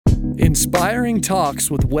Inspiring talks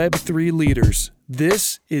with Web3 leaders.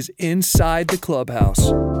 This is Inside the Clubhouse.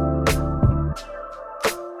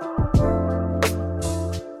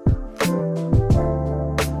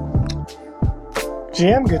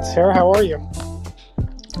 GM, good sir. How are you?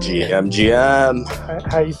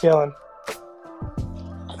 GM. How you feeling?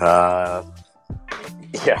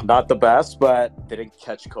 Yeah, not the best, but didn't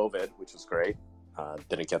catch COVID, which was great.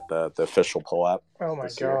 Didn't get the official pull-up. Oh my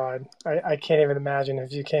God, I can't even imagine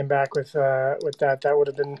if you came back with that. That would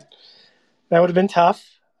have been tough.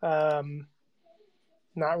 Not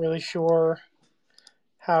really sure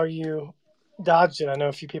how you dodged it. I know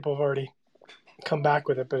a few people have already come back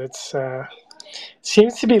with it, but it's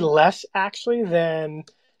seems to be less actually than,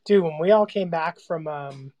 dude, when we all came back from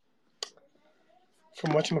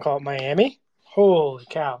whatchamacallit, Miami. Holy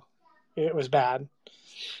cow, it was bad.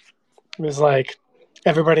 It was like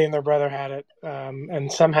everybody and their brother had it,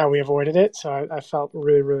 and somehow we avoided it. So I felt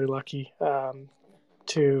really, really lucky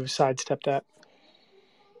to sidestep that.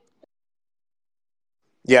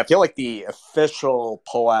 Yeah, I feel like the official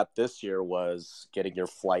pull-up this year was getting your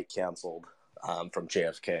flight canceled from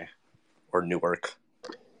JFK or Newark.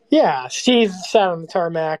 Yeah, Steve sat on the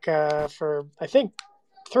tarmac for, I think,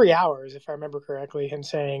 3 hours, if I remember correctly. Him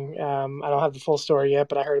saying, I don't have the full story yet,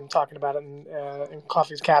 but I heard him talking about it in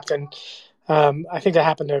Coffee's Captain. I think that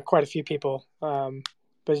happened to quite a few people.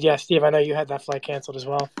 But yeah, Steve, I know you had that flight canceled as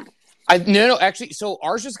well. No, actually, so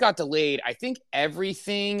ours just got delayed. I think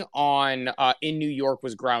everything on in New York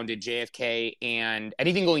was grounded, JFK, and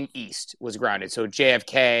anything going east was grounded. So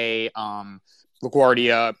JFK,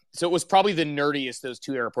 LaGuardia. So it was probably the nerdiest those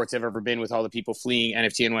two airports I've ever been with all the people fleeing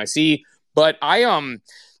NFT NYC. But I don't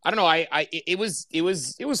know. It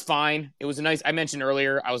was fine. It was a nice. I mentioned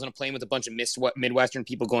earlier I was on a plane with a bunch of Midwestern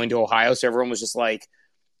people going to Ohio, so everyone was just like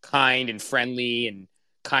kind and friendly and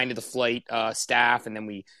kind to the flight staff, and then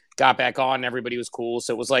we got back on and everybody was cool.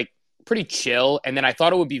 So it was like pretty chill. And then I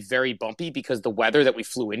thought it would be very bumpy because the weather that we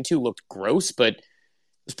flew into looked gross, but it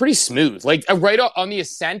was pretty smooth. Like right on the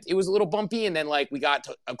ascent, it was a little bumpy. And then like we got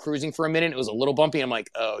to cruising for a minute. It was a little bumpy. And I'm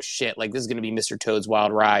like, oh shit, like this is going to be Mr. Toad's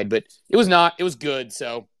Wild Ride, but it was not. It was good.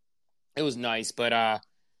 So it was nice. But yeah,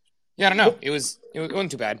 I don't know. It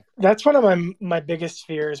wasn't too bad. That's one of my biggest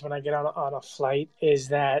fears when I get on a flight is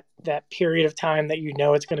that period of time that you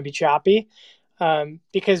know it's going to be choppy.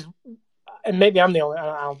 Because, and maybe I'm the only,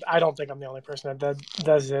 I don't think I'm the only person that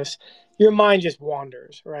does this. Your mind just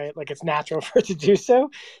wanders, right? Like it's natural for it to do so.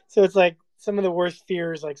 So it's like some of the worst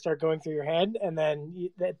fears like start going through your head and then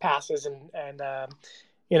it passes and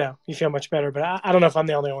you feel much better. But I don't know if I'm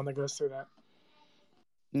the only one that goes through that.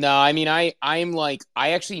 No, I mean, I'm like,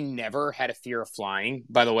 I actually never had a fear of flying,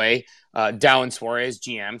 by the way. Dowan Suarez,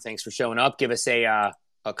 GM, thanks for showing up. Give us a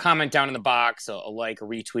comment down in the box, a like, a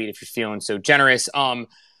retweet if you're feeling so generous. I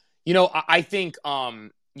think,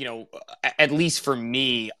 at least for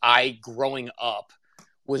me, I growing up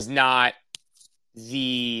was not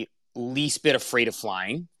the least bit afraid of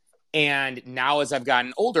flying. And now as I've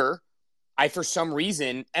gotten older, I, for some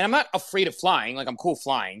reason, and I'm not afraid of flying, like I'm cool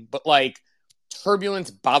flying, but like turbulence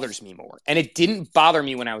bothers me more. And it didn't bother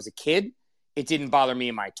me when I was a kid. It didn't bother me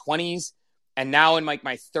in my 20s. And now in like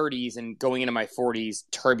my 30s and going into my 40s,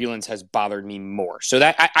 turbulence has bothered me more. So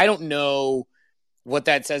that I don't know what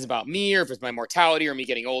that says about me or if it's my mortality or me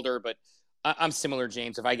getting older, but I'm similar,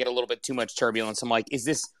 James. If I get a little bit too much turbulence, I'm like, is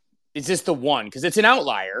this the one? Because it's an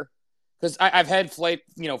outlier. Because I've had flight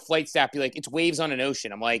staff be like, it's waves on an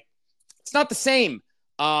ocean. I'm like, it's not the same.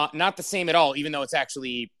 Not the same at all, even though it's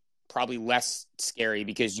actually probably less scary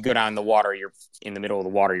because you go down in the water, you're in the middle of the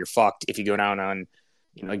water, you're fucked. If you go down on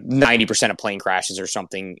like 90% of plane crashes or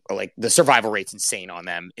something, or like the survival rate's insane on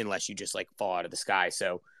them unless you just like fall out of the sky.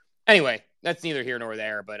 So anyway, that's neither here nor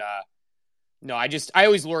there, but no, I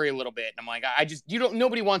always worry a little bit. And I'm like,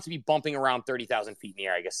 nobody wants to be bumping around 30,000 feet in the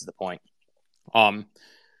air, I guess is the point.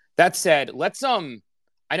 That said, let's, I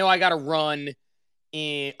know I got to run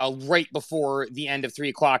right before the end of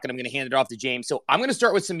 3:00 and I'm going to hand it off to James. So I'm going to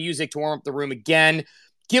start with some music to warm up the room again.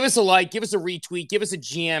 Give us a like, give us a retweet, give us a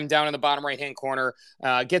GM down in the bottom right-hand corner.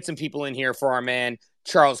 Get some people in here for our man,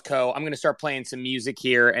 Charles Koh. I'm going to start playing some music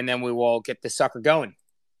here, and then we will get this sucker going.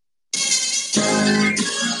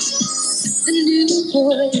 The new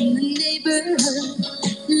boy in the neighborhood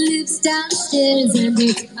lives downstairs and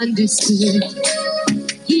it's understood.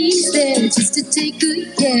 He's there just to take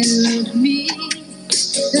good care of me,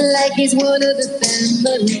 like he's one of the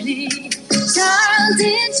family. Charles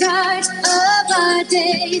in charge of our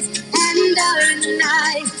days and our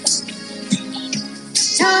nights.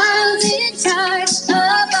 Charles in charge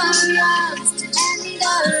of our wrongs and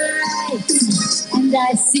our rights. And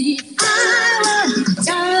I see our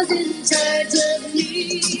Charles in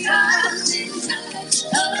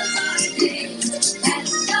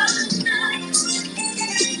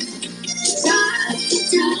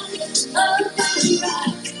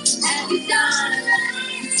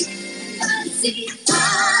see.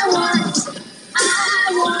 I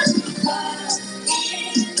want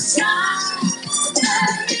inside.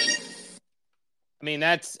 I mean,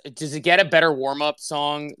 does it get a better warm up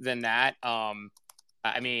song than that? I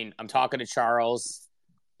mean, I'm talking to Charles.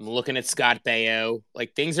 I'm looking at Scott Baio.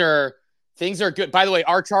 Like things are good. By the way,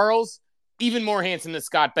 our Charles even more handsome than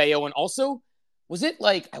Scott Baio, and also was it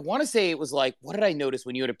like I want to say it was like what did I notice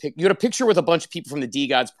when you had a picture with a bunch of people from the D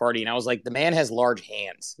Gods party, and I was like the man has large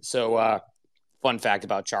hands. So fun fact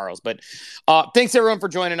about Charles. But thanks everyone for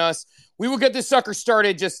joining us. We will get this sucker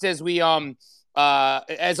started just as we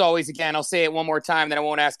as always. Again, I'll say it one more time, then I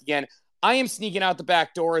won't ask again. I am sneaking out the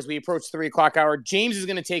back door as we approach 3 o'clock hour. James is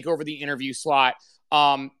going to take over the interview slot.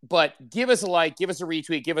 But give us a like, give us a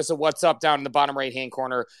retweet, give us a what's up down in the bottom right-hand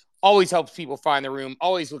corner. Always helps people find the room.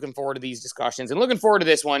 Always looking forward to these discussions and looking forward to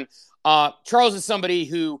this one. Charles is somebody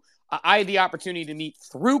who I had the opportunity to meet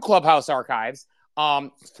through Clubhouse archives,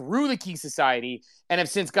 through the Key Society, and have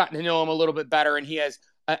since gotten to know him a little bit better. And he has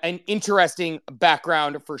an interesting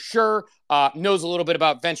background for sure. Knows a little bit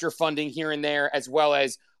about venture funding here and there, as well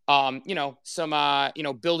as, some,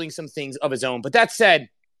 building some things of his own. But that said,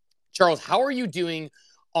 Charles, how are you doing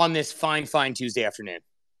on this fine Tuesday afternoon?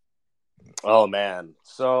 Oh, man.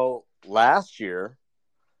 So last year,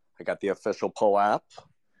 I got the official Poe app,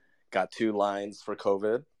 got 2 lines for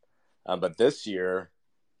COVID. But this year,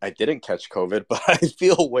 I didn't catch COVID, but I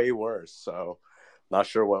feel way worse. So not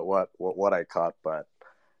sure what I caught, but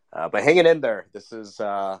hanging in there. This is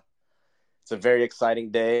it's a very exciting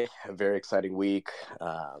day, a very exciting week.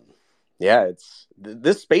 It's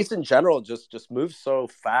this space in general just moves so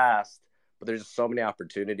fast, but there's just so many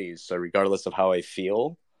opportunities. So regardless of how I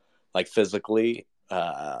feel, like physically,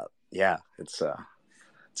 it's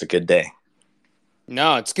a good day.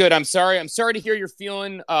 No, it's good. I'm sorry to hear you're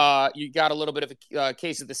feeling. You got a little bit of a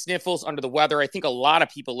case of the sniffles, under the weather. I think a lot of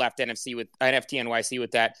people left NFT NYC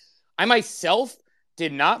with that. I myself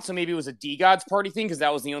did not, so maybe it was a D Gods party thing because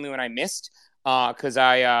that was the only one I missed. Because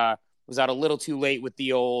I was out a little too late with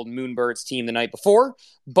the old Moonbirds team the night before.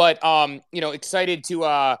 But excited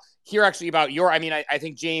to hear actually about your. I mean, I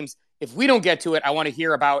think James, if we don't get to it, I want to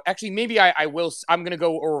hear about. Actually, maybe I will. I'm going to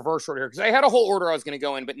go a reverse order here because I had a whole order I was going to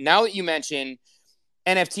go in, but now that you mention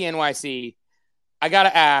NFT NYC, I got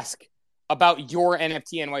to ask about your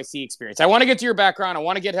NFT NYC experience. I want to get to your background. I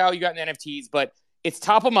want to get how you got in NFTs, but it's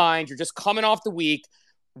top of mind. You're just coming off the week.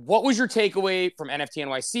 What was your takeaway from NFT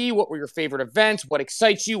NYC? What were your favorite events? What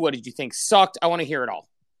excites you? What did you think sucked? I want to hear it all.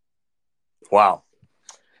 Wow.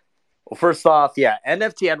 Well, first off,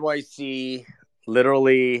 NFT NYC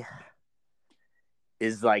literally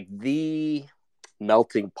is like the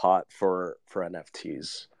melting pot for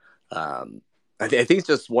NFTs. I think it's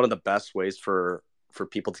just one of the best ways for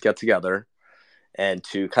people to get together and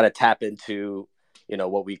to kind of tap into,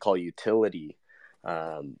 what we call utility.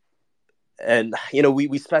 And,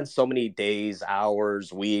 we spend so many days,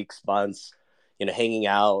 hours, weeks, months, hanging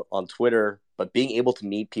out on Twitter, but being able to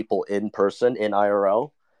meet people in person, in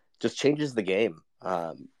IRL, just changes the game.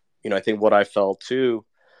 I think what I felt too,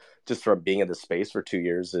 just from being in this space for 2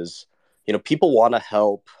 years is, people want to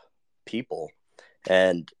help people.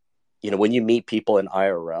 And, when you meet people in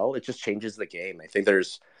IRL, it just changes the game. I think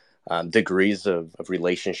there's degrees of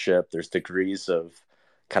relationship. There's degrees of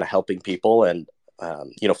kind of helping people, and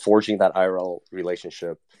forging that IRL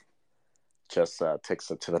relationship just takes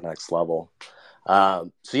it to the next level.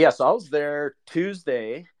 So I was there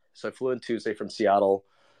Tuesday. So I flew in Tuesday from Seattle,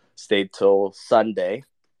 stayed till Sunday.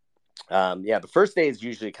 The first day is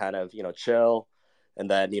usually kind of, chill. And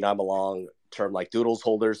then, I'm a long-term like Doodles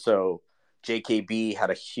holder. So JKB had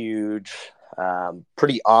a huge,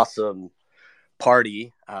 pretty awesome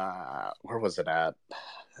party. Where was it at?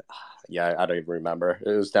 I don't even remember. It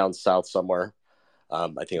was down south somewhere. I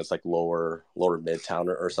think it was like lower Midtown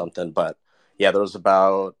or something. But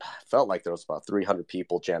felt like there was about 300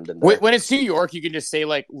 people jammed in there. When it's New York, you can just say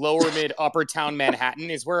like lower mid upper town Manhattan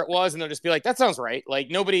is where it was. And they'll just be like, that sounds right. Like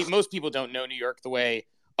most people don't know New York the way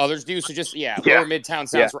others do. So just, lower midtown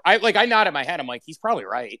sounds right. I nod in my head. I'm like, he's probably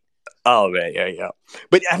right. Oh, man, yeah.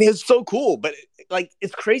 But, I mean, it's so cool. But,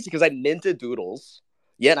 it's crazy because I minted Doodles.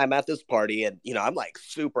 Yeah, and I'm at this party. And, I'm,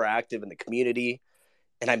 super active in the community.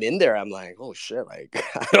 And I'm in there. I'm like, oh, shit. I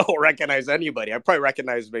don't recognize anybody. I probably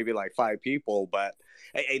recognize maybe, 5 people. But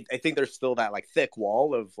I think there's still that, thick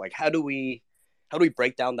wall of, how do we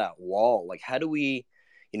break down that wall? How do we,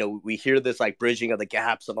 we hear this, bridging of the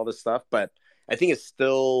gaps and all this stuff. But I think it's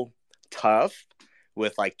still tough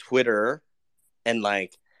with, Twitter and,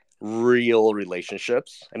 real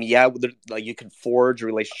relationships. I mean, you can forge a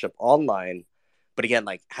relationship online, but again,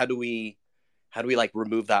 how do we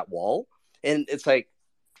remove that wall? And it's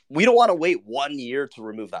we don't want to wait 1 year to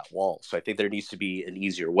remove that wall. So I think there needs to be an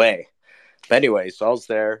easier way. But anyway, so I was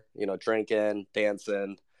there, drinking,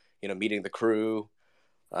 dancing, meeting the crew.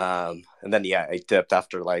 And then, I dipped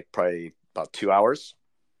after like probably about 2 hours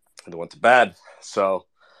and then went to bed. So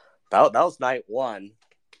that was night one.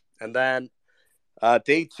 And then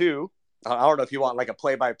day two, I don't know if you want like a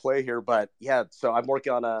play-by-play here, but yeah, so I'm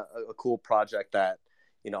working on a cool project that,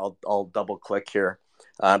 I'll double click here.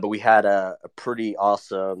 But we had a pretty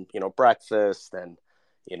awesome, breakfast and,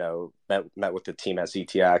 met with the team at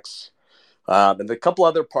ZTX. And a couple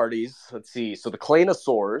other parties. Let's see. So the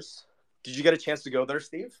Claynosaurs. Did you get a chance to go there,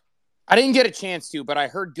 Steve? I didn't get a chance to, but I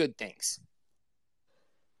heard good things.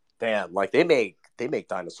 Damn, like they make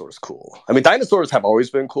dinosaurs cool. I mean, dinosaurs have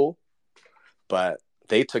always been cool, but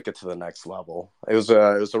they took it to the next level. It was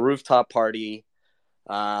a rooftop party.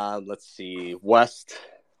 Let's see, west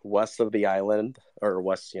of the island, or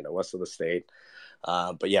west of the state.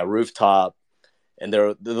 But yeah, rooftop, and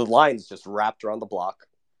the lines just wrapped around the block.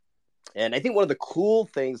 And I think one of the cool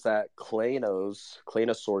things that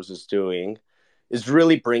Claynosaurs is doing is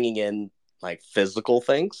really bringing in like physical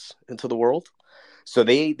things into the world. So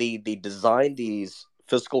they designed these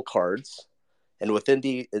physical cards, and within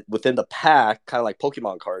the pack, kind of like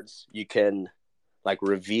Pokemon cards, you can like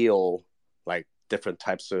reveal like different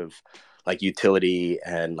types of like utility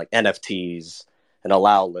and like NFTs and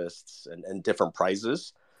allow lists and different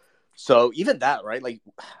prizes. So even that, right? Like,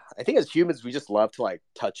 I think as humans, we just love to like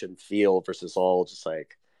touch and feel versus all just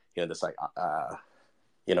like, this like,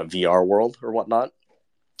 VR world or whatnot.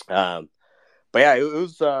 But yeah,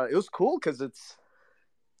 it was cool because it's,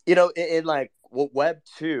 in like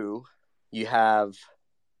Web2, you have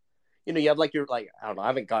like your, like, I don't know, I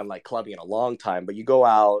haven't gone like clubbing in a long time, but you go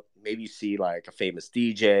out, maybe you see like a famous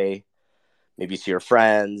DJ, maybe you see your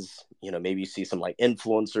friends, maybe you see some like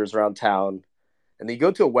influencers around town. And then you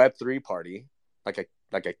go to a Web3 party, like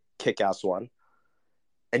a kick-ass one,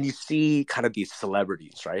 and you see kind of these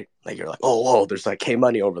celebrities, right? Like you're like, oh, whoa, there's like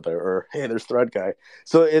K-Money over there, or hey, there's Thread Guy.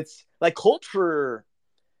 So it's like culture's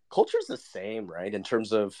the same, right? In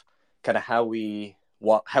terms of kind of how we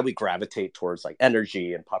gravitate towards like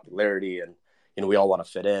energy and popularity, and we all want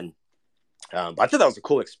to fit in. But I thought that was a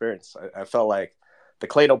cool experience. I felt like the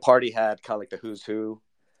Clayno party had kind of like the who's who,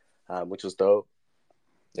 which was dope.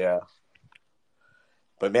 Yeah.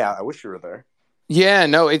 But man, I wish you were there. Yeah,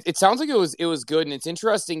 no, it sounds like it was good, and it's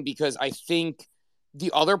interesting because I think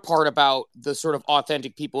the other part about the sort of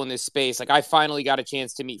authentic people in this space, like I finally got a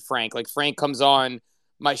chance to meet Frank. Like Frank comes on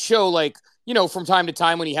my show, like, from time to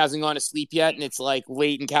time when he hasn't gone to sleep yet, and it's like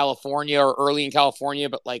late in California or early in California,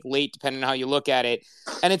 but like late depending on how you look at it.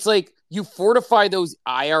 And it's like you fortify those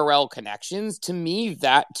IRL connections. To me,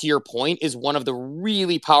 that, to your point, is one of the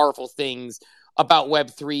really powerful things about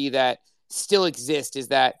Web3 that still exist, is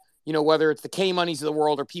that, whether it's the K-Moneys of the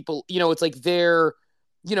world or people, it's like they're,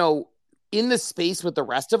 in the space with the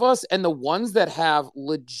rest of us, and the ones that have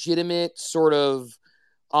legitimate sort of,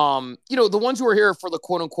 the ones who are here for the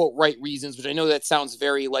quote unquote right reasons, which I know that sounds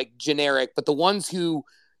very like generic, but the ones who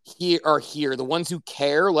are here, the ones who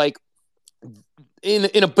care, like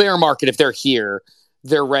in a bear market, if they're here,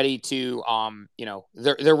 they're ready to,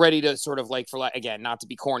 they're ready to sort of like, again, not to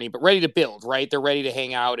be corny, but ready to build, right? They're ready to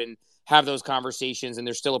hang out and have those conversations, and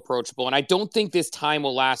they're still approachable. And I don't think this time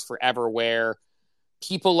will last forever where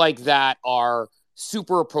people like that are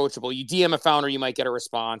super approachable. You DM a founder, you might get a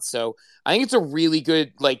response. So I think it's a really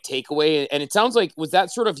good like takeaway. And it sounds like, was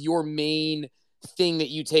that sort of your main thing that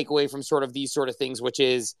you take away from sort of these sort of things, which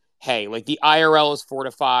is, hey, like the IRL is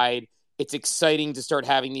fortified. It's exciting to start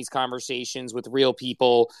having these conversations with real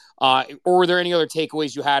people. Or were there any other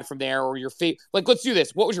takeaways you had from there, or your favorite? Like, let's do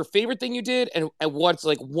this. What was your favorite thing you did, and what's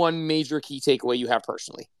like one major key takeaway you have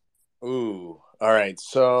personally? Ooh, all right.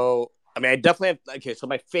 So, I mean, I definitely have. Okay, so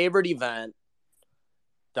my favorite event,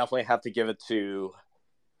 definitely have to give it to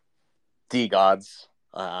DeGods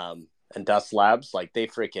and Dust Labs. Like they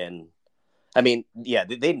freaking, I mean, yeah,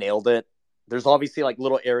 they nailed it. There's obviously like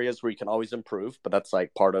little areas where you can always improve, but that's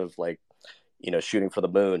like part of like, shooting for the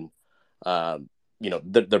moon.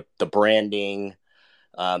 The branding,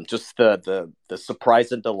 just the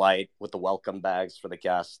surprise and delight with the welcome bags for the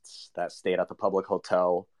guests that stayed at the public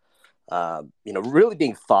hotel. Really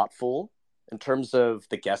being thoughtful in terms of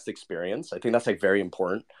the guest experience. I think that's like very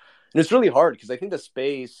important. And it's really hard because I think the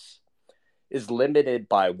space is limited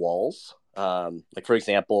by walls. Like for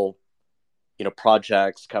example,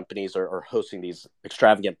 projects, companies are hosting these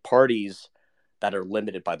extravagant parties that are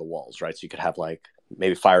limited by the walls, right? So you could have like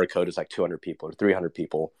maybe Fire Code is like 200 people or 300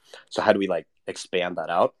 people. So how do we like expand that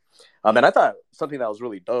out? And I thought something that was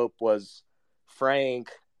really dope was Frank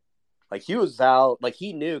Like he was out, like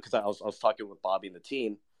he knew, because I was talking with Bobby and the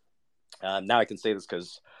team. Now I can say this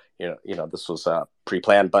because this was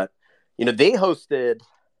pre-planned, but they hosted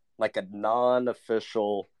like a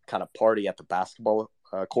non-official kind of party at the basketball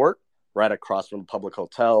court right across from the public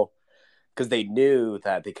hotel, because they knew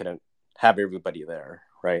that they couldn't have everybody there,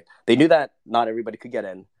 right? They knew that not everybody could get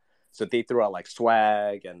in, so they threw out like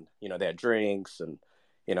swag, and they had drinks, and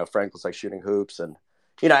Frank was like shooting hoops, and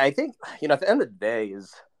I think at the end of the day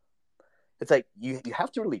it's like you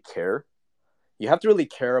have to really care. You have to really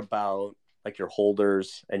care about like your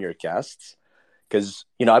holders and your guests, because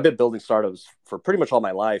I've been building startups for pretty much all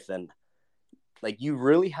my life, and like you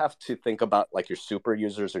really have to think about like your super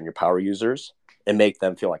users and your power users and make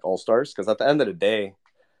them feel like all stars, because at the end of the day,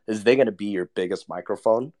 is they going to be your biggest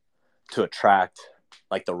microphone to attract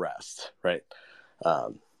like the rest, right?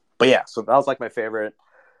 But yeah, so that was like my favorite.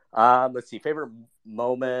 Let's see, favorite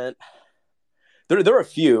moment. There are a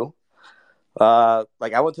few.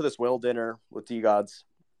 Like I went to this whale dinner with D-Gods,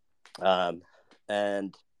 and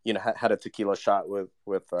had a tequila shot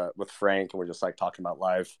with Frank, and we're just like talking about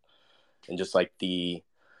life, and just like the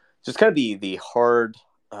hard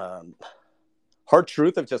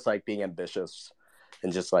truth of just like being ambitious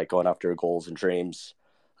and just like going after goals and dreams.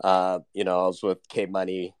 I was with K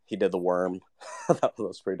Money. He did the worm. That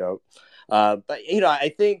was pretty dope. But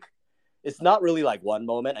I think it's not really like one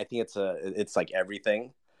moment. I think it's like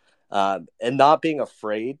everything. And not being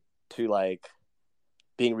afraid to like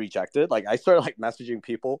being rejected. Like I started like messaging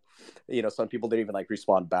people, some people didn't even like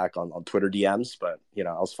respond back on Twitter DMs, but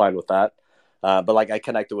I was fine with that. But like I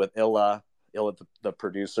connected with Illa, the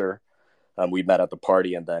producer. We met at the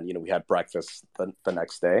party, and then we had breakfast the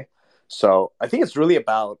next day. So I think it's really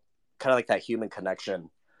about kind of like that human connection.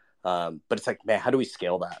 But it's like, man, how do we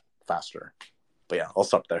scale that faster? But yeah, I'll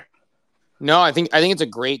stop there. No, I think it's a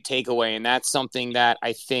great takeaway, and that's something that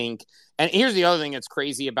I think. And here's the other thing that's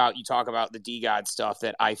crazy about, you talk about the DGOD stuff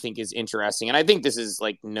that I think is interesting, and I think this is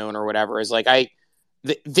like known or whatever, is like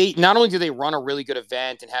they not only do they run a really good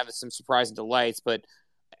event and have some surprise and delights, but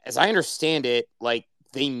as I understand it, like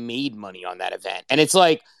they made money on that event, and it's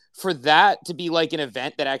like for that to be like an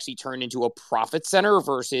event that actually turned into a profit center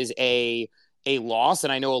versus a loss.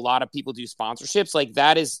 And I know a lot of people do sponsorships, like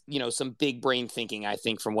that is, some big brain thinking, I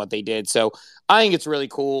think, from what they did. So I think it's really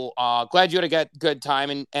cool. Glad you had a good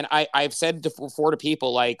time. And I've said before to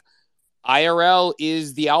people, like IRL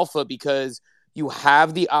is the alpha, because you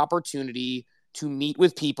have the opportunity to meet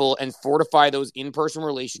with people and fortify those in-person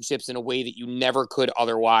relationships in a way that you never could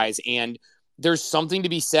otherwise. And there's something to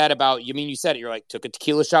be said about, you said it, you're like, took a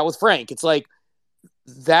tequila shot with Frank. It's like,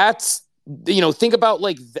 that's, think about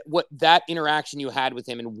like what that interaction you had with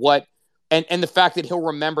him, and what, and the fact that he'll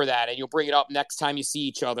remember that, and you'll bring it up next time you see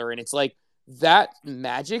each other. And it's like, that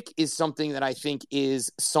magic is something that I think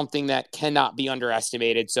is something that cannot be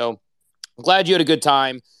underestimated. So glad you had a good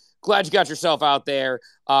time. Glad you got yourself out there.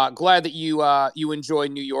 Glad that you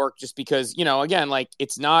enjoyed New York, just because, again, like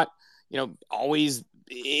it's not, always,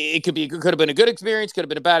 it could have been a good experience, could have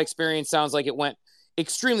been a bad experience. Sounds like it went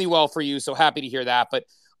extremely well for you. So happy to hear that. But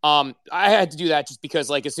I had to do that just because,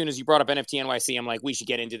 like, as soon as you brought up NFT NYC, I'm like, we should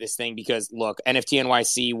get into this thing, because look, NFT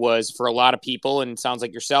NYC was, for a lot of people, and sounds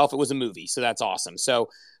like yourself, it was a movie. So that's awesome. So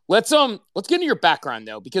let's get into your background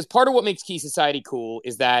though, because part of what makes Key Society cool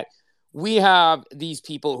is that we have these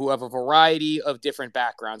people who have a variety of different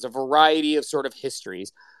backgrounds, a variety of sort of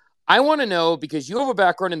histories. I want to know, because you have a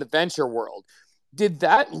background in the venture world, did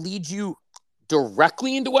that lead you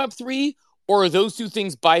directly into Web3? Or are those two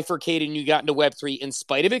things bifurcated and you got into Web3 in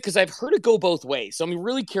spite of it? Because I've heard it go both ways. So I'm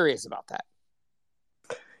really curious about that.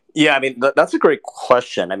 Yeah, I mean, that's a great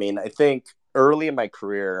question. I mean, I think early in my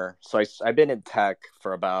career, so I've been in tech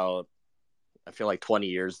for about, I feel like 20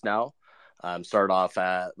 years now. Started off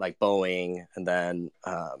at like Boeing, and then,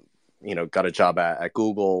 got a job at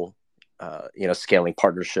Google, scaling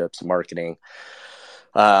partnerships and marketing.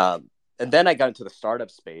 And then I got into the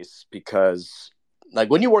startup space, because like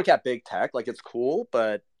when you work at big tech, like it's cool,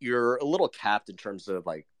 but you're a little capped in terms of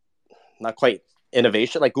like not quite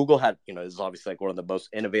innovation. Like Google had, is obviously like one of the most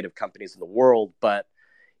innovative companies in the world, but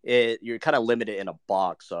you're kind of limited in a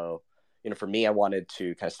box. So, for me, I wanted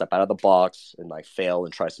to kind of step out of the box and like fail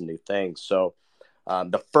and try some new things. So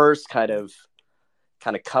the first kind of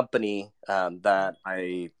company that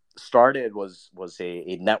I started was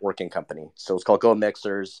a networking company. So it's called Go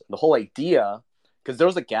Mixers. The whole idea, because there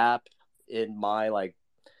was a gap in my like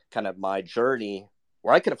kind of my journey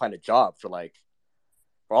where I couldn't find a job for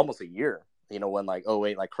almost a year, when like, oh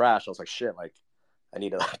wait, like crashed. I was like, shit, like I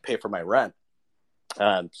need to pay for my rent.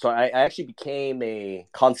 So I actually became a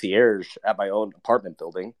concierge at my own apartment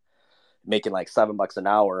building, making like $7 an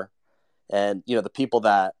hour. And, the people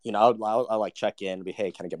that, I like check in and be,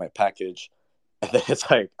 hey, can I get my package? And then it's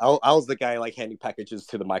like, I was the guy like handing packages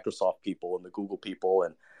to the Microsoft people and the Google people.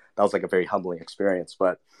 And that was like a very humbling experience.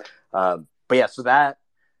 But yeah, so that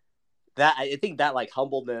I think that like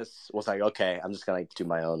humbleness was like, okay, I'm just going to do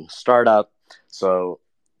my own startup. So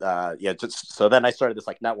so then I started this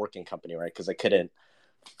like networking company, right? Because I couldn't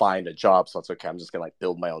find a job. So it's okay. I'm just going to like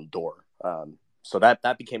build my own door. So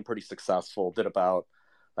that became pretty successful. Did about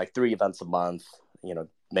like 3 events a month,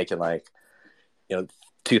 making like,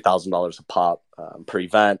 $2,000 a pop per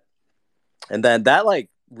event. And then that like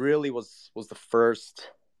really was the first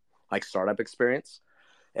like startup experience.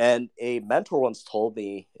 And a mentor once told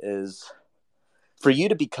me is for you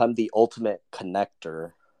to become the ultimate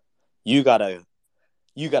connector, you gotta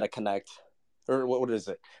connect, or what is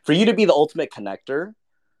it? For you to be the ultimate connector,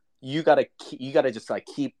 you gotta just like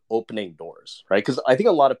keep opening doors, right? Because I think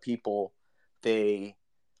a lot of people, they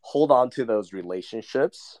hold on to those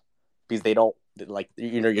relationships because they don't like,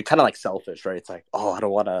 you're kind of like selfish, right? It's like, oh, I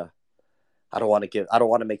don't want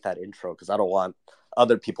to make that intro because I don't want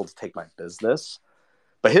other people to take my business.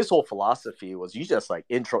 But his whole philosophy was you just like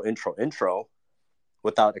intro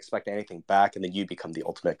without expecting anything back, and then you become the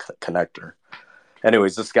ultimate connector.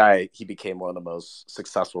 Anyways, this guy, he became one of the most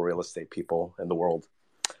successful real estate people in the world.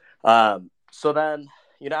 So then,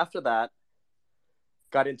 after that,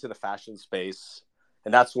 got into the fashion space,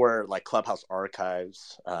 and that's where like Clubhouse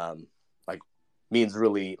archives means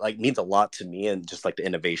a lot to me, and just like the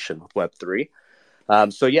innovation with Web3.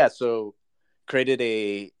 So created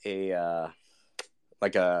a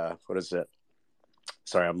what is it?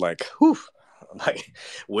 Sorry, I'm like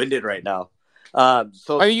winded right now.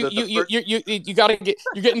 So you gotta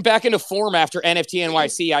you're getting back into form after NFT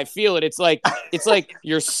NYC. I feel it. It's like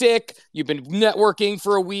you're sick. You've been networking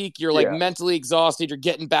for a week. You're like mentally exhausted. You're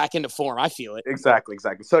getting back into form. I feel it. Exactly.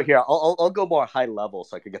 So here, I'll go more high level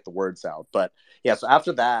so I could get the words out. But yeah, so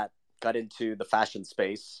after that, got into the fashion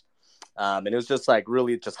space, and it was just like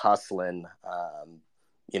really just hustling.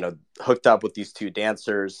 Hooked up with these 2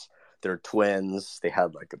 dancers. They're twins. They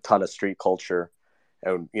had like a ton of street culture.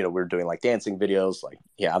 And, we were doing like dancing videos. Like,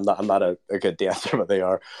 yeah, I'm not a good dancer, but they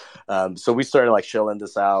are. So we started like shilling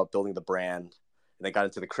this out, building the brand, and then got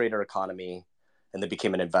into the creator economy, and then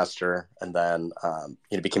became an investor, and then,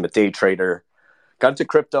 became a day trader. Got into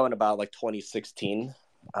crypto in about like 2016.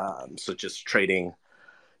 So just trading,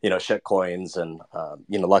 shit coins. And,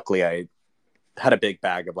 luckily I had a big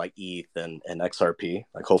bag of like ETH and XRP,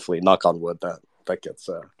 like hopefully knock on wood that gets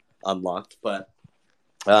unlocked. But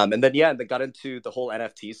and then they got into the whole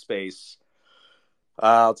NFT space.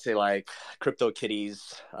 I'd say like crypto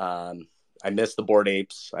kitties. I missed the Bored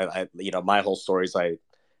Apes. I my whole story is I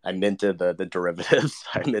minted the derivatives.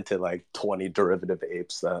 I minted like 20 derivative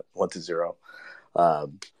apes that went to zero.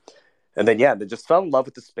 And then they just fell in love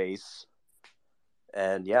with the space.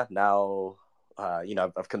 And now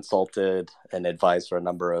I've consulted and advised for a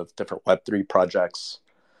number of different Web3 projects.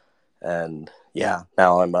 And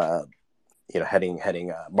now I'm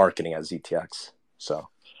heading marketing at ZTX. So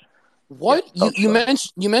what you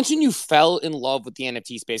mentioned you fell in love with the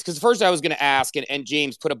NFT space, because first I was going to ask, and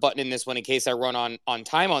James put a button in this one in case I run on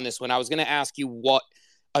time on this one. I was going to ask you what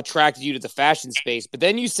attracted you to the fashion space, but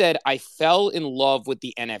then you said I fell in love with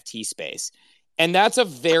the NFT space, and that's a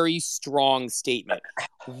very strong statement.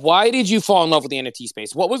 Why did you fall in love with the NFT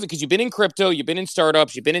space? What was it? Because you've been in crypto, you've been in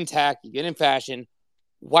startups, you've been in tech, you've been in fashion.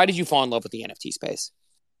 Why did you fall in love with the NFT space?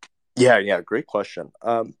 Yeah, great question.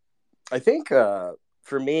 I think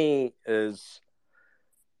for me is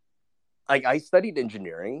I studied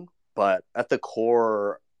engineering, but at the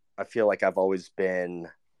core, I feel like I've always been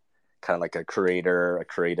kind of like a creator, a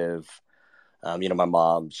creative. My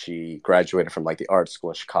mom, she graduated from like the art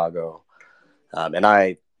school in Chicago, and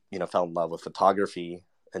I, fell in love with photography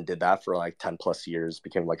and did that for like 10 plus years.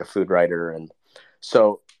 Became like a food writer, and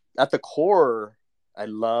so at the core, I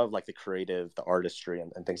love like the creative, the artistry,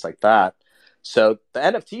 and things like that. So the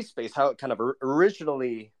NFT space, how it kind of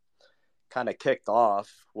originally kind of kicked off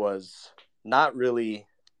was not really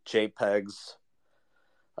JPEGs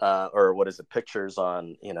or pictures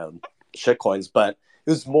on, shitcoins, but it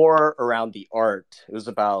was more around the art. It was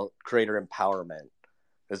about creator empowerment.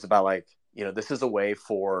 It was about like, this is a way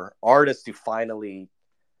for artists to finally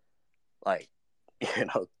like,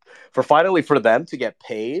 for them to get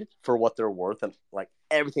paid for what they're worth and like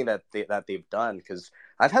everything that they've done. Because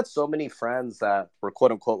I've had so many friends that were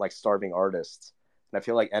quote unquote like starving artists, and I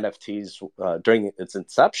feel like NFTs during its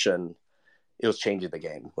inception, it was changing the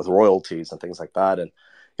game with royalties and things like that. And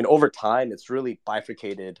over time, it's really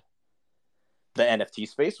bifurcated the NFT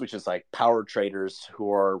space, which is like power traders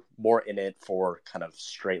who are more in it for kind of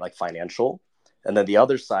straight like financial. And then the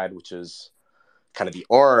other side, which is kind of the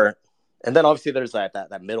art. And then obviously there's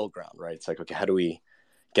that middle ground, right? It's like, okay, how do we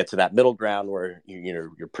get to that middle ground where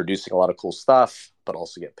you're producing a lot of cool stuff, but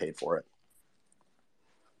also get paid for it?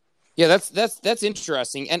 Yeah, that's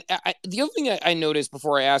interesting. And the other thing I noticed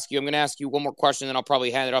before I ask you, I'm going to ask you one more question, then I'll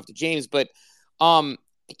probably hand it off to James. But,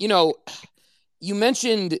 you know, you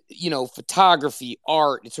mentioned, photography,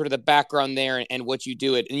 art, and sort of the background there and what you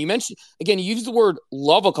do it. And you mentioned, again, you used the word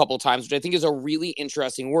love a couple of times, which I think is a really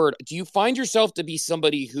interesting word. Do you find yourself to be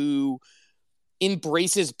somebody who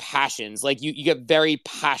embraces passions? Like you get very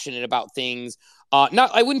passionate about things.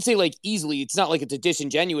 I wouldn't say like easily. It's not like it's a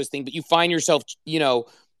disingenuous thing, but you find yourself,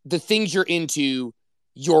 the things you're into,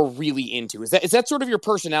 you're really into. Is that sort of your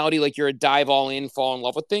personality? Like you're a dive all in, fall in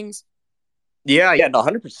love with things? Yeah, no,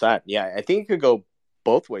 100%. Yeah, I think it could go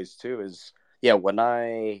both ways too. When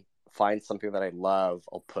I find something that I love,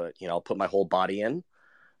 I'll put my whole body in,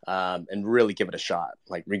 and really give it a shot.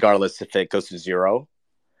 Like regardless if it goes to zero.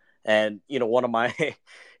 And one of my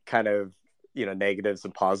kind of negatives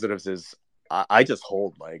and positives is I just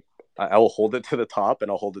hold, like I will hold it to the top and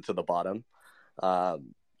I'll hold it to the bottom. I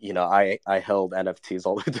held NFTs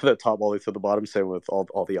all the way to the top, all the way to the bottom, same with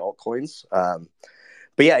all the altcoins.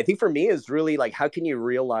 But yeah, I think for me is really like, how can you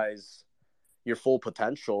realize your full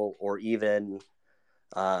potential, or even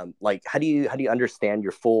like how do you understand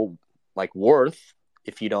your full like worth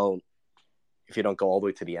if you don't go all the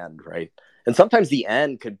way to the end, right? And sometimes the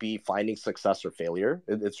end could be finding success or failure.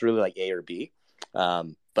 It's really like A or B.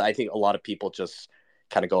 But I think a lot of people just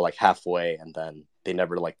kind of go like halfway, and then they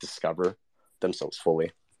never like discover themselves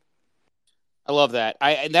fully. I love that.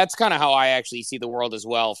 And that's kind of how I actually see the world as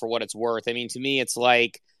well, for what it's worth. I mean, to me, it's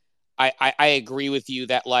like, I agree with you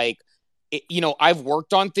that like, I've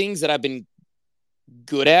worked on things that I've been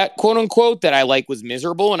good at, quote unquote, that I like was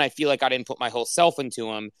miserable. And I feel like I didn't put my whole self into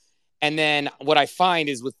them. And then what I find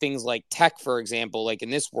is with things like tech, for example, like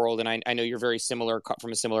in this world, and I know you're very similar, cut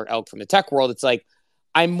from a similar elk from the tech world. It's like,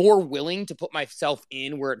 I'm more willing to put myself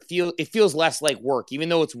in where it feels less like work, even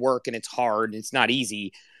though it's work and it's hard and it's not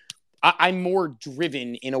easy. I'm more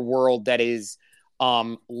driven in a world that is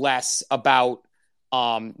less about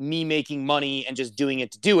me making money and just doing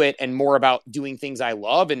it to do it, and more about doing things I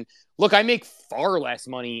love. And look, I make far less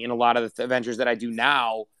money in a lot of the ventures that I do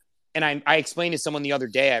now. And I explained to someone the other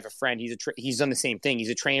day, I have a friend, he's done the same thing. He's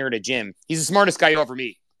a trainer at a gym. He's the smartest guy you'll ever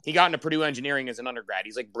meet. He got into Purdue engineering as an undergrad.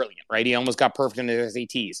 He's like brilliant, right? He almost got perfect in his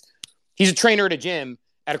SATs. He's a trainer at a gym,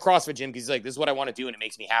 at a CrossFit gym, because he's like, this is what I want to do and it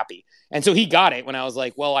makes me happy. And so he got it when I was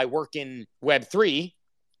like, well, I work in Web3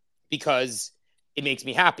 because it makes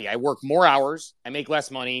me happy. I work more hours. I make less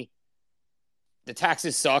money. The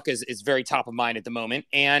taxes suck, is very top of mind at the moment.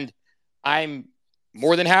 And I'm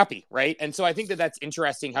more than happy, right? And so I think that's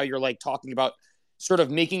interesting how you're like talking about sort of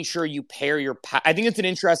making sure you pair I think it's an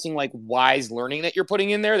interesting, like, wise learning that you're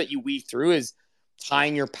putting in there that you weave through, is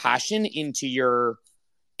tying your passion into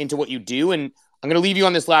what you do. And I'm going to leave you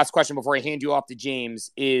on this last question before I hand you off to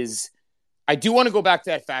James. Is I do want to go back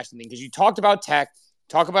to that fashion thing, because you talked about tech,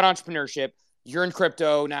 talk about entrepreneurship. You're in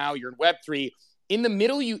crypto now, you're in Web3. In the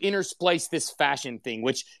middle, you intersplice this fashion thing,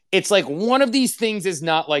 which it's like one of these things is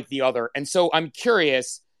not like the other. And so I'm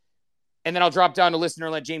curious, and then I'll drop down to listener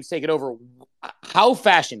and let James take it over. How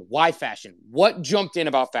fashion? Why fashion? What jumped in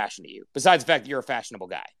about fashion to you, besides the fact that you're a fashionable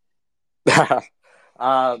guy?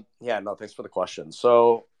 No, thanks for the question.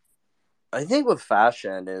 So I think with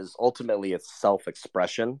fashion is ultimately it's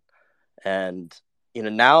self-expression. And,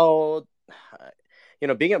 now,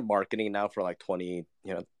 being in marketing now for like 20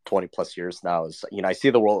 plus years now is, I see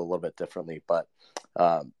the world a little bit differently. But,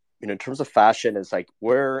 in terms of fashion, it's like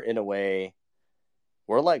we're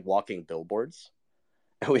like walking billboards,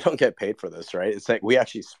 and we don't get paid for this, right? It's like we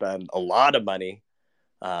actually spend a lot of money.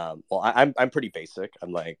 I'm pretty basic.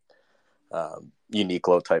 I'm like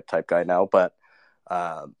Uniqlo type guy now, but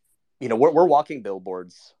we're walking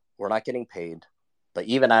billboards. We're not getting paid. But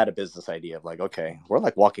even I had a business idea of like, okay, we're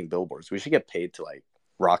like walking billboards. We should get paid to like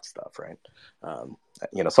rock stuff, right?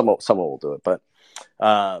 Someone will do it, but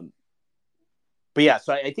yeah.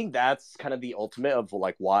 So I think that's kind of the ultimate of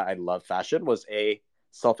like why I love fashion, was a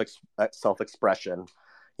self-expression,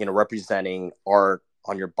 representing art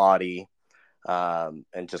on your body, and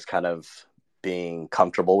just kind of being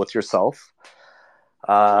comfortable with yourself.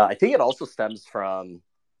 I think it also stems from,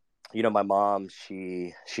 my mom,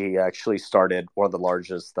 she actually started one of the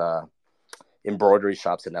largest embroidery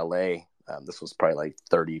shops in LA. This was probably like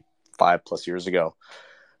 35 plus years ago.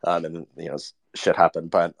 And, shit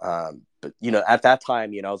happened. But you know, at that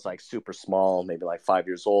time, you know, I was like super small, maybe like 5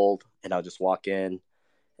 years old, and I'll just walk in,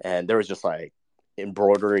 and there was just like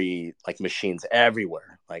embroidery like machines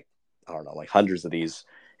everywhere, like I don't know, like hundreds of these.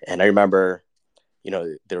 And I remember, you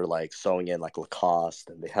know, they were like sewing in like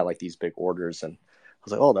Lacoste, and they had like these big orders, and I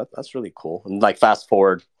was like, oh, that's really cool. And like fast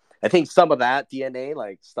forward, I think some of that DNA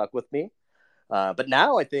like stuck with me. But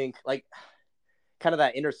now I think like kind of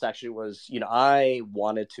that intersection was, you know, I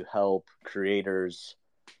wanted to help creators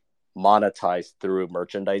monetize through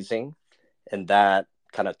merchandising, and that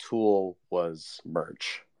kind of tool was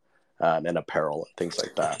merch, and apparel and things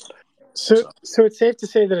like that. So it's safe to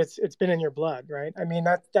say that it's been in your blood, right? I mean,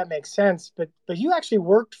 that makes sense. But you actually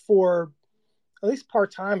worked for, at least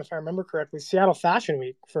part time, if I remember correctly, Seattle Fashion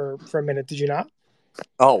Week for a minute. Did you not?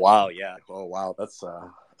 Oh wow, yeah. Oh wow, that's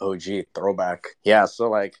OG throwback. Yeah, so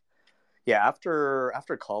like yeah, after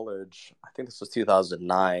college, I think this was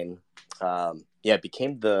 2009. Yeah, it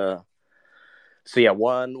became the so yeah,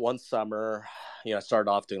 one summer, you know, I started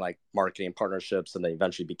off doing like marketing partnerships, and then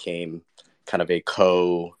eventually became kind of a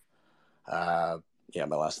uh yeah,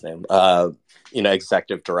 my last name, you know,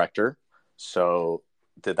 executive director. So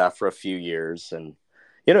did that for a few years, and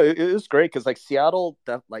you know, it was great because like Seattle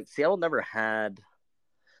never had,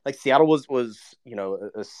 like Seattle was you know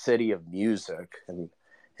a city of music, and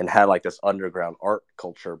had like this underground art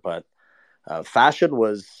culture, but fashion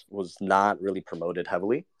was not really promoted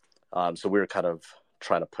heavily. So we were kind of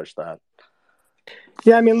trying to push that.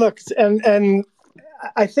 Yeah, I mean, look, and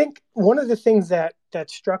I think one of the things that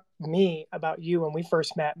struck me about you when we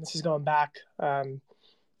first met, and this is going back, God,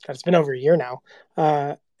 it's been over a year now,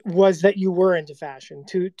 was that you were into fashion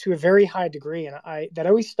to a very high degree, and I that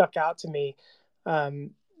always stuck out to me,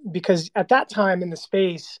 um, because at that time in the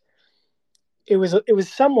space, it was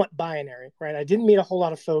somewhat binary, right? I didn't meet a whole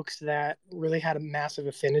lot of folks that really had a massive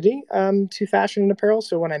affinity to fashion and apparel.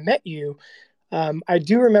 So when I met you, I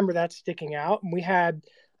do remember that sticking out. And we had,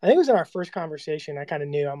 I think it was in our first conversation, I kind of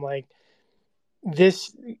knew, I'm like,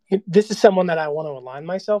 this this is someone that I want to align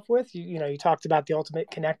myself with. You know, you talked about the ultimate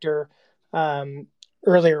connector um,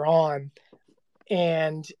 earlier on,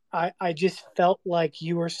 and I just felt like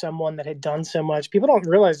you were someone that had done so much. People don't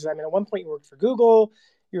realize this. I mean, at one point you worked for Google,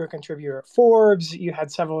 you were a contributor at Forbes, you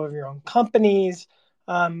had several of your own companies.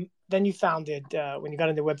 Then you founded, when you got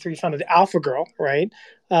into Web3, you founded Alpha Girl, right?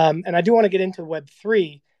 And I do want to get into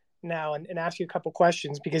Web3 now and ask you a couple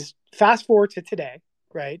questions, because fast forward to today,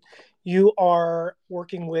 right? You are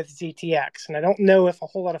working with ZTX. And I don't know if a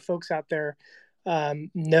whole lot of folks out there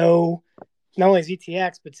know not only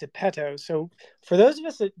ZTX, but Zepeto. So for those of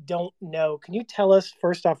us that don't know, can you tell us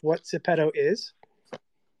first off what Zepeto is?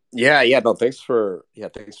 Yeah, no, thanks for the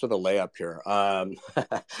layup here.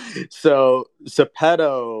 So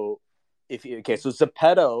Zepeto, so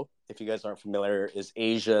Zepeto, if you guys aren't familiar, is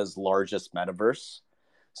Asia's largest metaverse.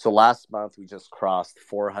 So last month we just crossed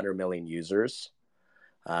 400 million users.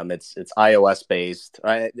 It's iOS based,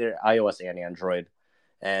 they're iOS and Android,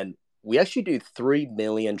 and we actually do 3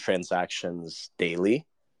 million transactions daily,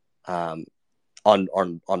 um,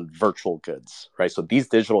 on virtual goods, right? So these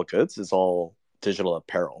digital goods is all digital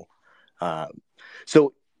apparel. Um,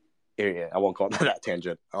 so yeah, I won't go on that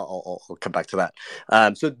tangent. I'll come back to that.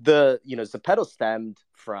 So Zepeto stemmed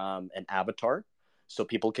from an avatar, so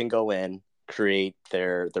people can go in, create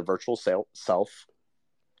their virtual self.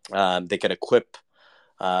 They can equip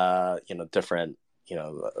different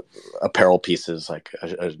apparel pieces like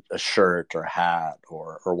a shirt or a hat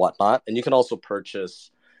or whatnot, and you can also purchase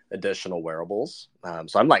additional wearables.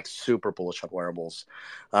 So I'm like super bullish on wearables,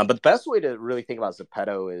 but the best way to really think about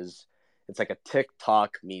Zepeto is it's like a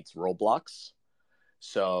TikTok meets Roblox.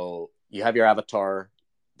 So you have your avatar,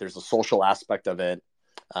 there's a social aspect of it,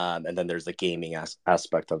 and then there's the gaming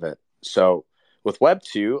aspect of it. So with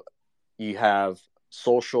Web2, you have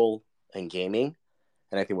social and gaming.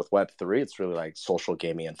 And I think with Web3, it's really like social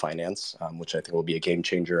gaming and finance, which I think will be a game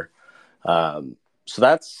changer. So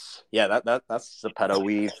that's Zepeto.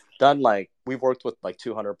 We've worked with like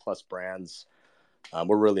 200 plus brands.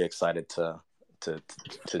 We're really excited to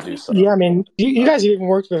do so. Yeah, I mean, you guys even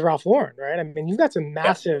worked with Ralph Lauren, right? I mean, you've got some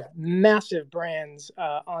massive brands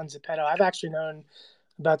on Zepeto. I've actually known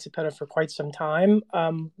about Zepeto for quite some time,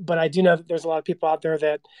 but I do know that there's a lot of people out there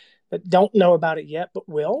that don't know about it yet, but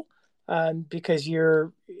will, because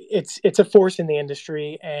it's a force in the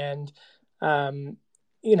industry, and I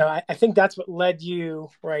think that's what led you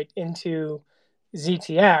right into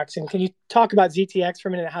ZTX. And can you talk about ZTX for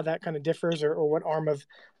a minute, how that kind of differs, or what arm of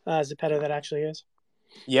Zepeto that actually is?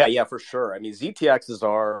 Yeah, for sure. I mean, ZTX is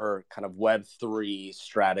our kind of Web3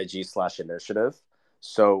 strategy / initiative.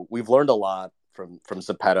 So we've learned a lot from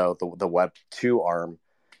Zepeto, the Web2 arm.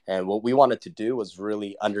 And what we wanted to do was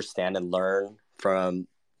really understand and learn from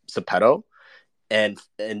Zepeto and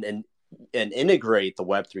integrate the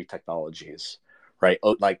Web3 technologies, right?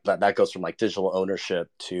 Like that goes from like digital ownership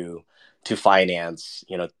to finance,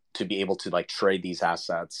 to be able to like trade these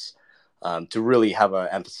assets, to really have an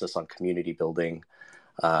emphasis on community building.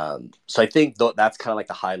 So I think that's kind of like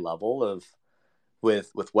the high level of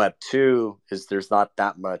with Web2 is there's not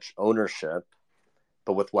that much ownership,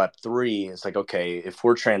 but with Web3 it's like, okay, if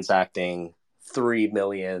we're transacting 3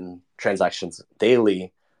 million transactions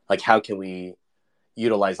daily, like how can we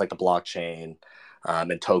utilize like the blockchain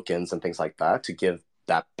and tokens and things like that to give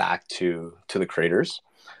that back to the creators.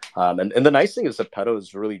 And the nice thing is that Zepeto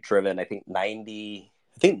is really driven. I think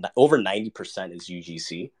over 90% is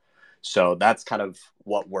UGC. So that's kind of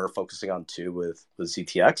what we're focusing on too with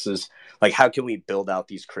ZTX is like, how can we build out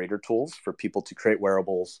these creator tools for people to create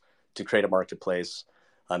wearables, to create a marketplace,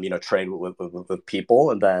 trade with people,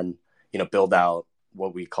 and then, build out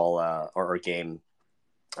what we call our game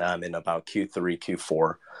in about Q3,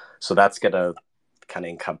 Q4. So that's going to kind of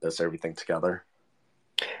encompass everything together.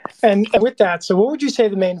 And with that, so what would you say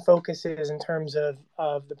the main focus is in terms of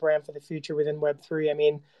the brand for the future within Web3? I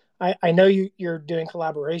mean, I know you're doing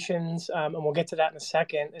collaborations, and we'll get to that in a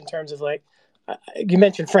second in terms of like, you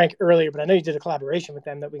mentioned Frank earlier, but I know you did a collaboration with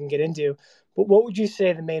them that we can get into. But what would you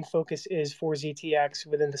say the main focus is for ZTX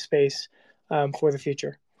within the space for the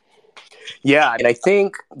future? Yeah, and I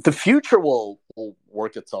think the future will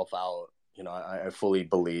work itself out. I fully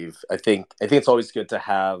believe. I think it's always good to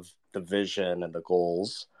have the vision and the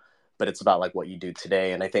goals, but it's about like what you do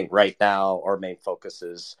today. And I think right now our main focus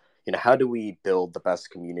is, how do we build the best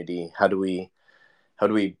community? How do we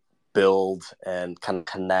build and kind of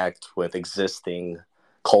connect with existing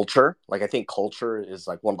culture? Like I think culture is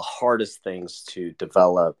like one of the hardest things to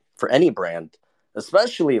develop for any brand,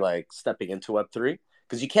 especially like stepping into Web3,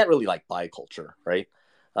 because you can't really like buy culture, right?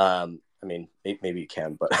 I mean, maybe you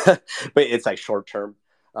can, but but it's like short term.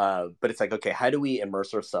 But it's like, okay, how do we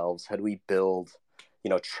immerse ourselves? How do we build,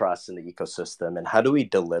 trust in the ecosystem? And how do we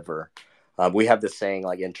deliver? We have this saying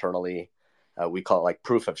like internally, we call it like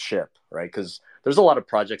proof of ship, right? Because there's a lot of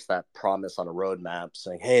projects that promise on a roadmap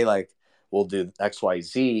saying, hey, like we'll do X, Y,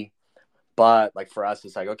 Z. But like for us,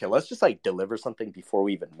 it's like, okay, let's just like deliver something before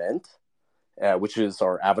we even mint, which is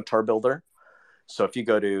our avatar builder. So if you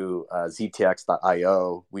go to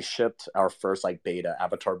ztx.io, we shipped our first like beta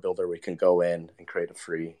avatar builder. We can go in and create a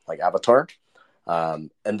free like avatar. And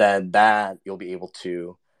then that you'll be able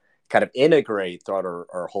to kind of integrate throughout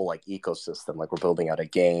our whole like ecosystem. Like we're building out a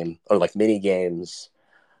game or like mini games.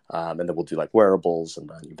 And then we'll do like wearables and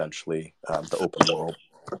then eventually the open world.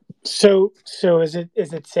 So is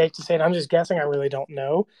it safe to say, and I'm just guessing, I really don't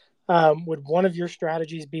know, would one of your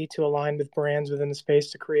strategies be to align with brands within the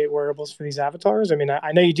space to create wearables for these avatars? I mean,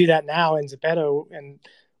 I know you do that now in Zepeto and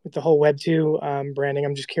with the whole Web2 branding.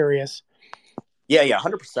 I'm just curious. Yeah,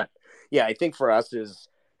 100%. Yeah, I think for us is,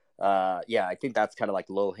 I think that's kind of like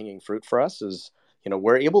low hanging fruit for us is,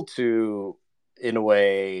 we're able to, in a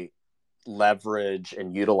way, leverage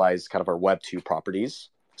and utilize kind of our Web2 properties.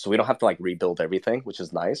 So we don't have to like rebuild everything, which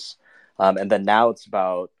is nice. And then now it's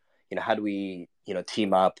about, how do we,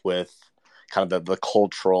 team up with kind of the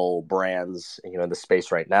cultural brands, in the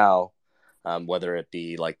space right now, whether it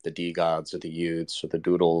be like the D-Gods or the Utes or the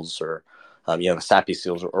Doodles or, the Sappy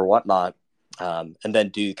Seals or whatnot, and then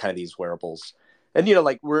do kind of these wearables. And,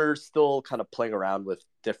 like we're still kind of playing around with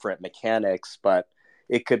different mechanics, but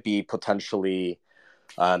it could be potentially,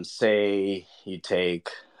 say you take,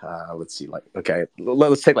 let's see, like, okay,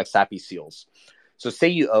 let's take like Sappy Seals. So say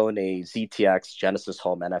you own a ZTX Genesis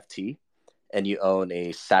Home NFT and you own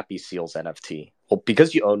a Sappy Seals NFT. Well,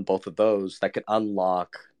 because you own both of those, that could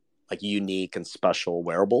unlock like unique and special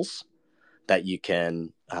wearables that you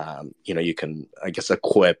can, you can, I guess,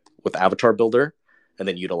 equip with Avatar Builder and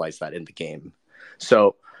then utilize that in the game.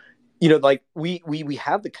 So, like we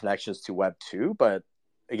have the connections to Web 2, but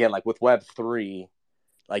again, like with Web 3,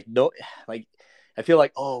 like no, like I feel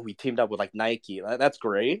like, oh, we teamed up with like Nike. That's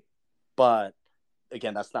great, but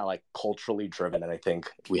again, that's not like culturally driven, and I think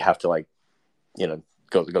we have to like,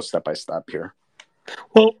 go step by step here.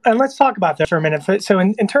 Well, and let's talk about that for a minute. So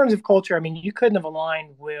in terms of culture, I mean, you couldn't have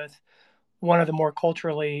aligned with one of the more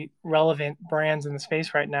culturally relevant brands in the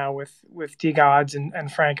space right now with D-Gods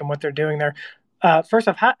and Frank and what they're doing there. First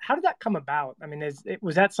off, how did that come about? I mean,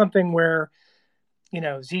 was that something where,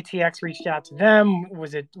 ZTX reached out to them?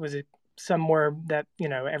 Was it somewhere that,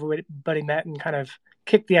 everybody met and kind of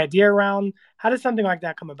kicked the idea around? How did something like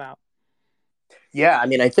that come about? Yeah, I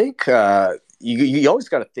mean, I think, you always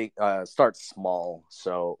got to think start small.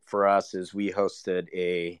 So for us, is we hosted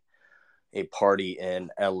a party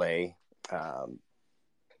in LA.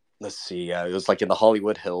 Let's see, it was like in the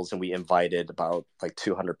Hollywood Hills, and we invited about like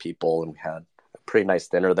 200 people, and we had a pretty nice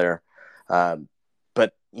dinner there.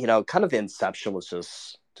 But kind of the inception was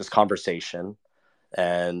just conversation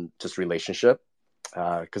and just relationship,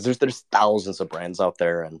 because there's thousands of brands out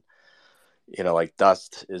there, and like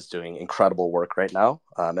Dust is doing incredible work right now,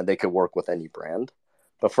 and they could work with any brand.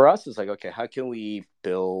 But for us, it's like, okay, how can we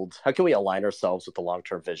align ourselves with the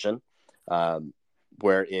long-term vision,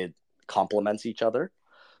 where it complements each other?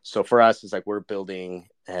 So for us, it's like we're building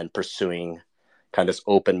and pursuing kind of this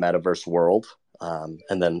open metaverse world.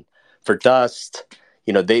 And then for Dust,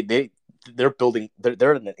 they're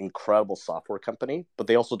an incredible software company, but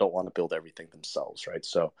they also don't want to build everything themselves, right?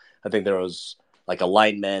 So I think there was like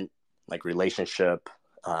alignment, like relationship,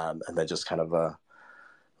 and then just kind of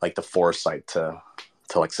like the foresight to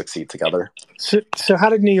like succeed together. So how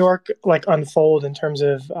did New York like unfold in terms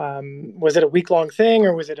of was it a week-long thing,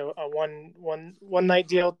 or was it a one night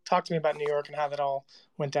deal? Talk to me about New York and how that all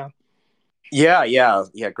went down. Yeah,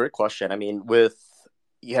 great question. I mean,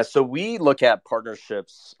 so we look at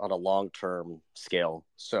partnerships on a long-term scale.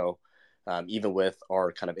 So even with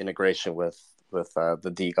our kind of integration with the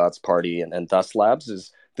DeGods Party and Dust Labs,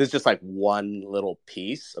 is this just like one little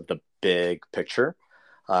piece of the big picture.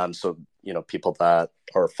 So people that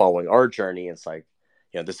are following our journey, it's like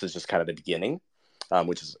this is just kind of the beginning,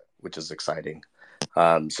 which is exciting.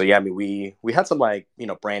 So yeah, I mean we had some like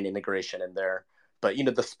brand integration in there, but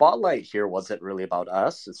the spotlight here wasn't really about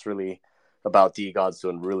us. It's really about DeGods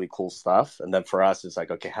doing really cool stuff, and then for us, it's like,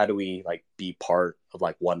 okay, how do we like be part of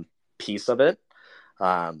like one piece of it?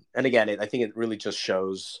 And again, I think it really just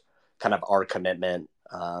shows kind of our commitment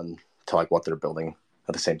to like what they're building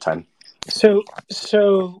at the same time. So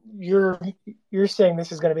you're saying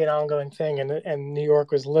this is going to be an ongoing thing, and New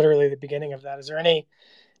York was literally the beginning of that. Is there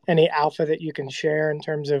any alpha that you can share in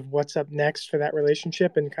terms of what's up next for that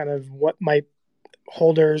relationship, and kind of what might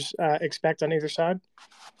holders expect on either side?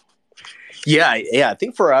 Yeah. I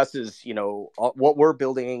think for us is what we're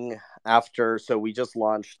building after. So we just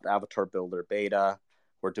launched Avatar Builder beta.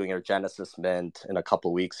 We're doing our Genesis mint in a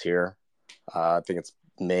couple weeks here. I think it's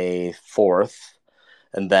May 4th.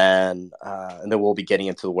 And then we'll be getting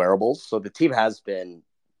into the wearables. So the team has been,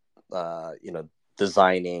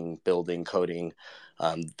 designing, building, coding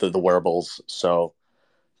the wearables. So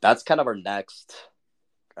that's kind of our next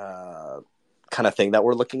kind of thing that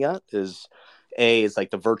we're looking at is like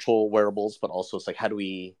the virtual wearables, but also it's like, how do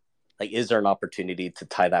we, like, is there an opportunity to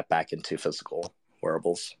tie that back into physical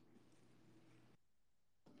wearables?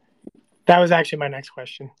 That was actually my next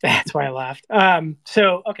question. That's why I laughed.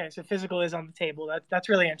 So physical is on the table. That's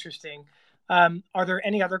really interesting. Are there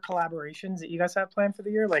any other collaborations that you guys have planned for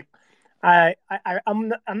the year? Like, I'm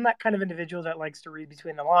that kind of individual that likes to read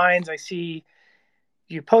between the lines. I see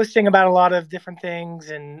you posting about a lot of different things,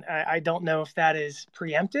 and I don't know if that is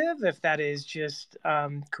preemptive, if that is just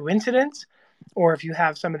coincidence, or if you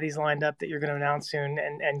have some of these lined up that you're going to announce soon.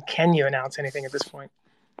 And can you announce anything at this point?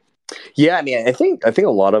 Yeah, I mean, I think a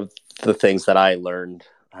lot of the things that I learned,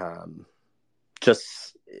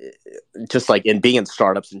 just like in being in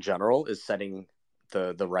startups in general, is setting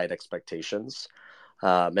the right expectations,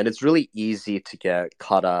 and it's really easy to get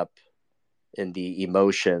caught up in the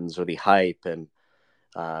emotions or the hype, and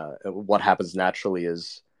what happens naturally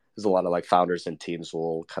is a lot of like founders and teams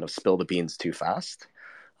will kind of spill the beans too fast,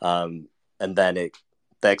 and then the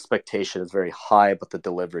expectation is very high, but the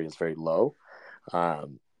delivery is very low.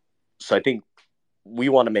 So I think we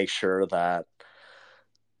want to make sure that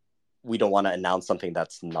we don't want to announce something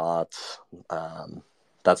that's not going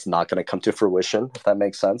to come to fruition, if that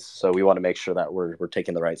makes sense. So we want to make sure that we're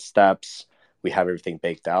taking the right steps, we have everything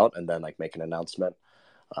baked out, and then like make an announcement.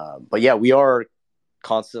 But yeah, we are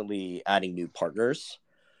constantly adding new partners.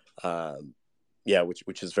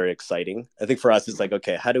 Which is very exciting. I think for us, it's like,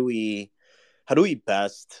 okay, how do we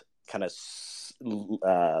best kind of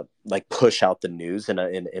like push out the news in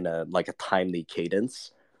a like a timely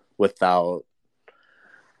cadence without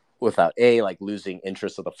like losing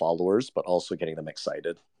interest of the followers, but also getting them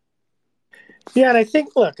excited. Yeah, and I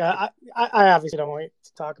think, look, I obviously don't want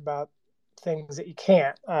to talk about things that you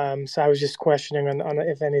can't. So I was just questioning on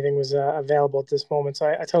if anything was available at this moment. So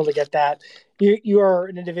I totally get that. You are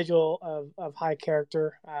an individual of high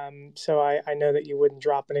character. So I know that you wouldn't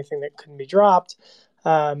drop anything that couldn't be dropped.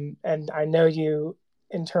 And I know you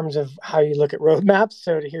in terms of how you look at roadmaps.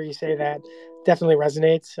 So to hear you say that definitely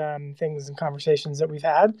resonates, things and conversations that we've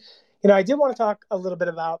had. I did want to talk a little bit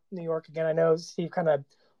about New York again. I know Steve kind of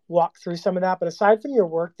walk through some of that. But aside from your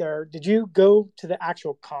work there, did you go to the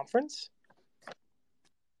actual conference?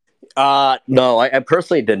 No, I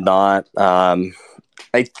personally did not.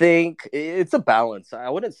 I think it's a balance. I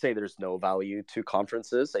wouldn't say there's no value to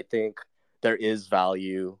conferences. I think there is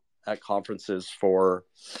value at conferences for,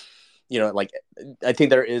 like, I think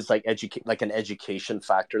there is like an education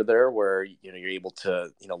factor there where, you're able to,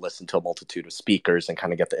 listen to a multitude of speakers and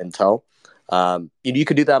kind of get the intel. You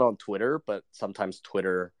could do that on Twitter, but sometimes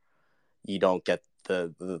Twitter, you don't get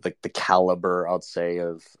the caliber, I'd say,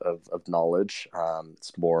 of knowledge.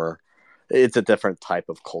 It's a different type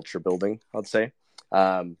of culture building, I'd say.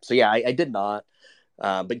 So yeah, I did not.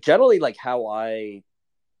 But generally, like, how I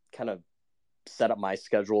kind of set up my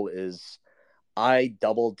schedule is I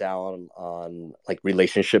double down on like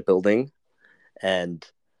relationship building, and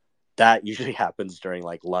that usually happens during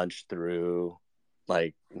like lunch through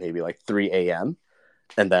like maybe like 3 a.m.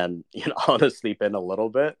 And then, I want to sleep in a little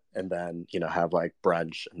bit and then, have like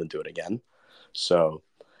brunch and then do it again. So,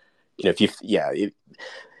 if you,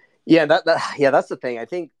 that's the thing. I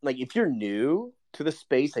think like if you're new to the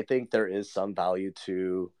space, I think there is some value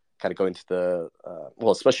to kind of going to the,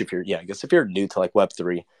 especially if I guess if you're new to like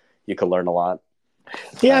Web3, you can learn a lot.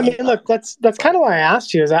 Yeah, I mean, look, that's kind of why I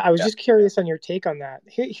asked you. Is I was just curious on your take on that.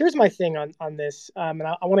 Here's my thing on this, and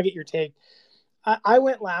I want to get your take. I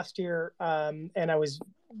went last year, and I was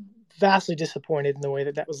vastly disappointed in the way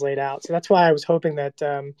that was laid out. So that's why I was hoping that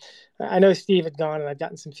I know Steve had gone, and I'd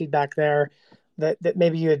gotten some feedback there that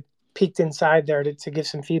maybe you had peeked inside there to give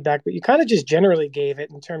some feedback, but you kind of just generally gave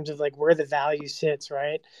it in terms of like where the value sits,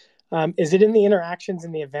 right? Is it in the interactions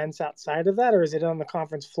and the events outside of that, or is it on the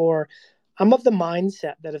conference floor? I'm of the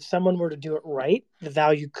mindset that if someone were to do it right, the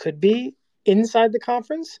value could be inside the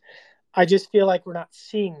conference. I just feel like we're not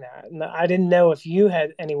seeing that. And I didn't know if you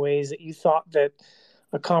had any ways that you thought that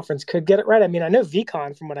a conference could get it right. I mean, I know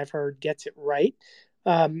VCon, from what I've heard, gets it right.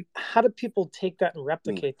 How do people take that and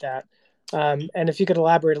replicate that? And if you could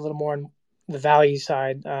elaborate a little more on the value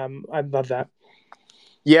side, I'd love that.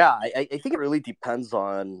 Yeah, I think it really depends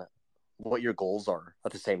on what your goals are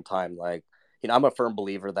at the same time. Like, I'm a firm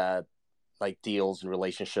believer that like deals and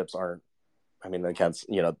relationships aren't, I mean, against,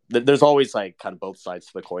 there's always like kind of both sides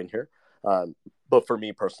to the coin here. But for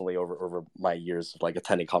me personally, over my years of like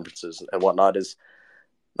attending conferences and whatnot, is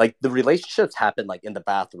like the relationships happen like in the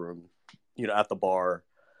bathroom, at the bar,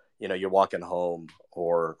 you're walking home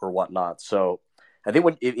or whatnot. So I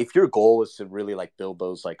think if your goal is to really like build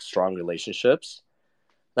those like strong relationships,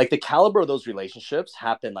 like the caliber of those relationships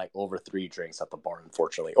happen like over 3 drinks at the bar,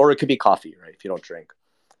 unfortunately, or it could be coffee, right? If you don't drink,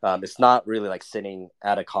 it's not really like sitting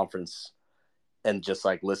at a conference and just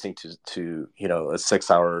like listening to a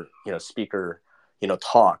 6-hour speaker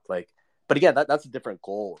talk. Like, but again, that's a different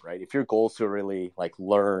goal, right? If your goal is to really like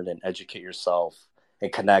learn and educate yourself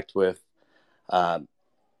and connect with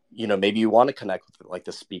maybe you want to connect with like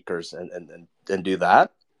the speakers and do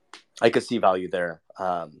that, I could see value there.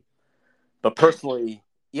 But personally,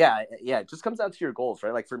 it just comes down to your goals,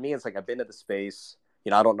 right? Like for me, it's like I've been in the space,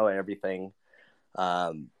 I don't know everything.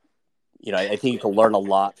 I think you can learn a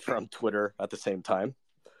lot from Twitter at the same time.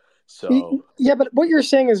 So yeah, but what you're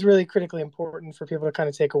saying is really critically important for people to kind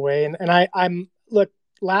of take away. And I'm look,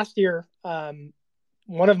 last year,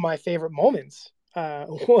 one of my favorite moments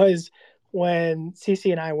was when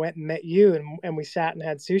Cece and I went and met you, and we sat and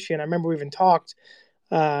had sushi. And I remember we even talked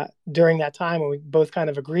during that time, and we both kind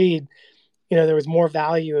of agreed, there was more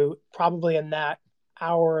value probably in that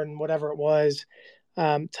hour and whatever it was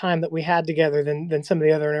time that we had together than some of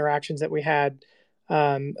the other interactions that we had,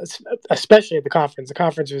 especially at the conference. The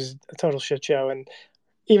conference was a total shit show, and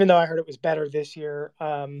even though I heard it was better this year,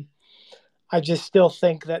 I just still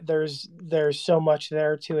think that there's so much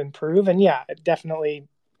there to improve. And yeah, it definitely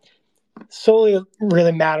solely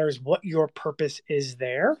really matters what your purpose is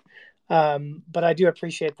there. But I do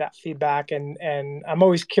appreciate that feedback, and I'm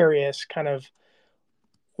always curious kind of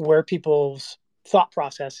where people's thought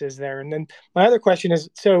process is there. And then my other question is,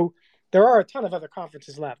 so there are a ton of other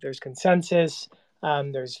conferences left. There's Consensus,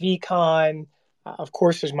 there's VCon, of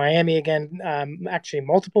course there's Miami again, actually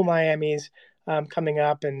multiple Miamis coming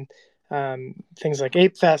up, and things like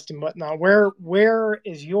Ape Fest and whatnot. Where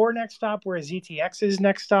is your next stop? Where is ETX's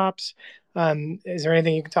next stops? Is there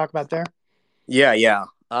anything you can talk about there? Yeah.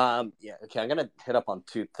 Okay, I'm gonna hit up on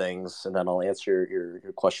 2 things and then I'll answer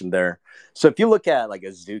your question there. So if you look at like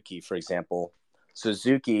Azuki, for example,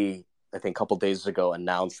 Suzuki, I think a couple days ago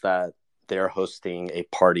announced that they're hosting a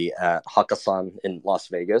party at Hakkasan in Las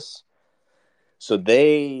Vegas. So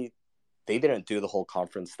they didn't do the whole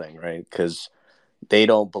conference thing, right? Because they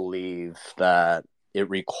don't believe that it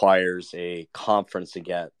requires a conference to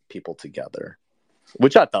get people together.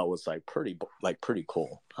 which I thought was pretty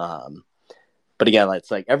cool. But again,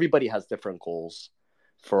 it's like everybody has different goals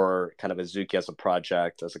for kind of Azuki as a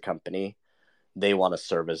project, as a company. They want a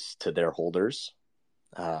service to their holders.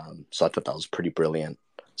 So I thought that was pretty brilliant.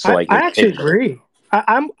 So I actually agree.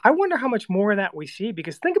 I wonder how much more of that we see,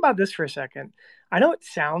 because think about this for a second. I know it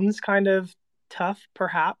sounds kind of tough,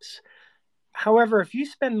 perhaps. However, if you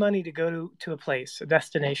spend money to go to a place, a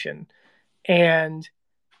destination, and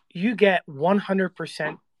you get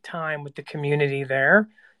 100% time with the community there,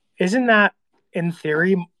 isn't that, in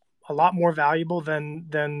theory, a lot more valuable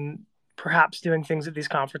than perhaps doing things at these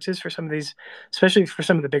conferences for some of these, especially for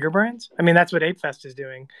some of the bigger brands? I mean, that's what ApeFest is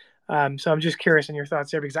doing. So I'm just curious in your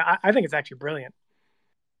thoughts there, because I think it's actually brilliant.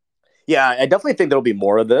 Yeah, I definitely think there'll be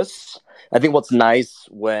more of this. I think what's nice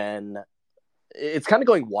when it's kind of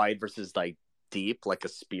going wide versus like deep, like a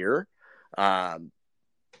spear. When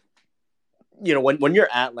you're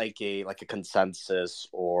at like a consensus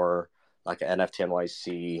or like an NFT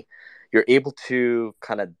NYC, you're able to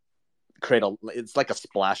kind of create it's like a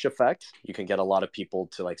splash effect. You can get a lot of people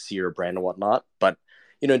to like see your brand and whatnot. But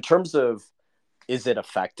in terms of, is it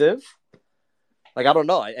effective? Like, I don't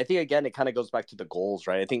know. I think, again, it kind of goes back to the goals,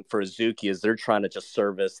 right? I think for Azuki is they're trying to just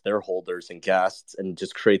service their holders and guests and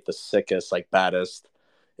just create the sickest, like baddest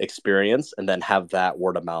experience, and then have that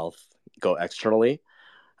word of mouth go externally.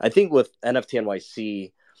 I think with NFT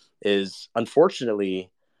NYC is,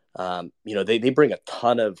 unfortunately, they bring a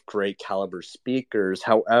ton of great caliber speakers.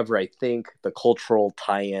 However, I think the cultural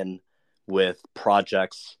tie-in with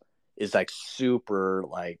projects is like super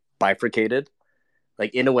like bifurcated.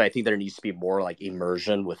 Like, in a way, I think there needs to be more like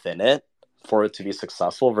immersion within it for it to be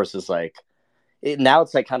successful versus like now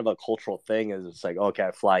it's like kind of a cultural thing. Is it's like, okay,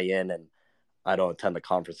 I fly in and I don't attend the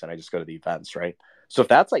conference and I just go to the events, right? So if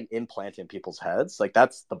that's like implanted in people's heads, like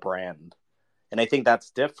that's the brand. And I think that's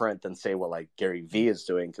different than say what like Gary Vee is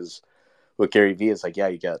doing, because what Gary Vee is like, yeah,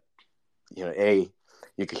 you get, you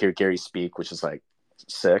could hear Gary speak, which is like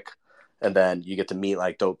sick. And then you get to meet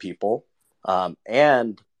like dope people.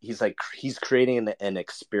 And he's creating an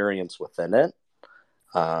experience within it.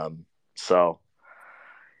 So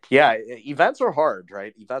yeah, events are hard,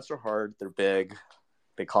 right? Events are hard. They're big.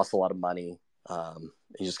 They cost a lot of money.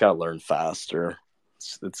 You just got to learn fast, or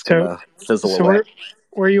it's gonna fizzle away.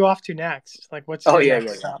 Where are you off to next? Like, what's your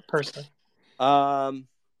next stop, personally? Man,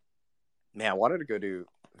 I wanted to go to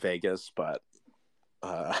Vegas, but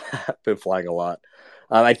I've been flying a lot.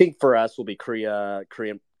 I think for us will be Korea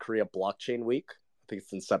Blockchain Week. I think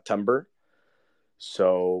it's in September,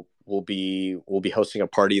 so we'll be hosting a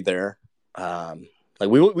party there. Like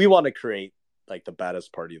we want to create like the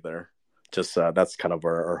baddest party there. Just that's kind of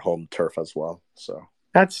our home turf as well. So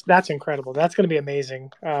that's incredible. That's going to be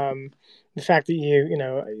amazing. The fact that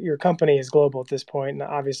your company is global at this point and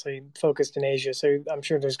obviously focused in Asia, so I'm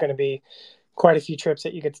sure there's going to be quite a few trips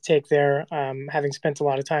that you get to take there. Having spent a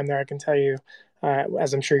lot of time there, I can tell you,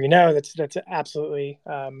 as I'm sure you know, that's absolutely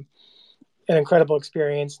an incredible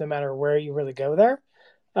experience, no matter where you really go there.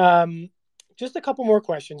 Just a couple more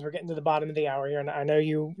questions. We're getting to the bottom of the hour here, and I know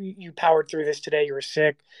you powered through this today. You were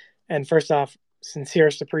sick, and first off,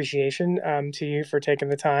 sincerest appreciation to you for taking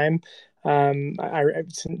the time.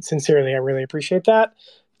 Sincerely, I really appreciate that.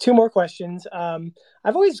 Two more questions. I'm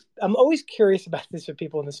always curious about this with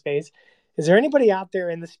people in the space. Is there anybody out there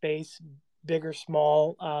in the space, big or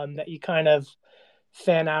small, that you kind of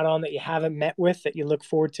fan out on, that you haven't met with, that you look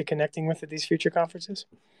forward to connecting with at these future conferences?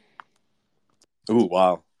 Ooh,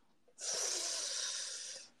 wow.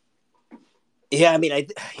 Yeah, I mean,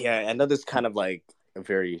 I know this is kind of like a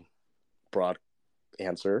very broad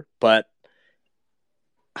answer, but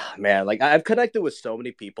man, like I've connected with so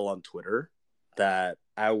many people on Twitter that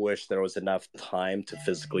I wish there was enough time to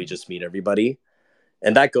physically just meet everybody.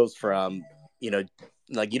 And that goes from,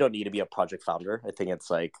 like, you don't need to be a project founder. I think it's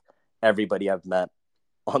like everybody I've met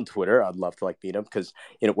on Twitter, I'd love to like meet them, because,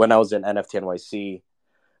 when I was in NFT NYC,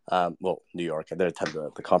 New York, I didn't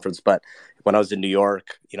attend the conference, but when I was in New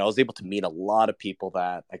York, I was able to meet a lot of people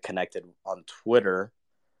that I connected on Twitter.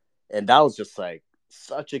 And that was just like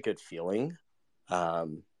such a good feeling.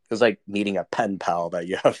 It was like meeting a pen pal that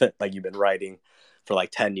you haven't, like, you've been writing for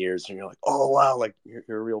like 10 years, and you're like, oh wow, like you're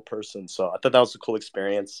a real person. So I thought that was a cool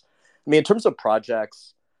experience. I mean, in terms of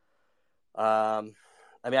projects, I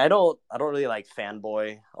mean, I don't really like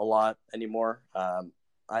fanboy a lot anymore.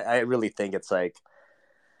 I really think it's like,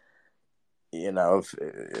 if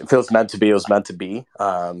it was meant to be, it was meant to be.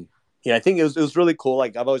 I think it was really cool.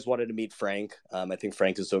 Like, I've always wanted to meet Frank. I think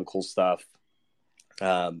Frank is doing cool stuff.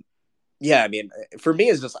 I mean, for me,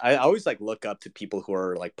 it's just, I always like look up to people who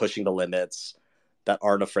are like pushing the limits, that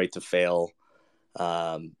aren't afraid to fail,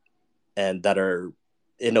 and that are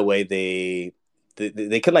in a way they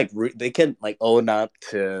can like they can like own up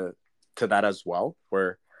to that as well,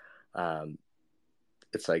 where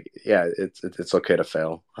it's like, yeah, it's okay to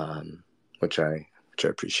fail, which I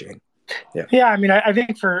appreciate. Yeah, I mean, I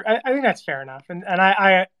think I think that's fair enough, and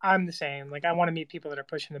I'm the same. Like, I want to meet people that are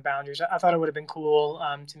pushing the boundaries. I thought it would have been cool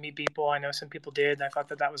to meet people. I know some people did, and I thought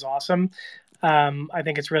that was awesome. I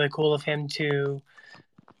think it's really cool of him to,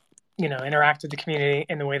 interact with the community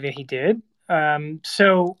in the way that he did.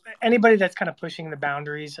 So anybody that's kind of pushing the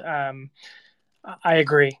boundaries, I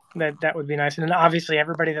agree that would be nice. And then obviously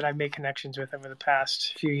everybody that I've made connections with over the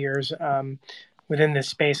past few years within this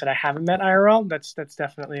space that I haven't met IRL, that's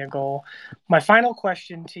definitely a goal. My final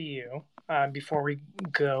question to you before we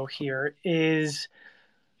go here is,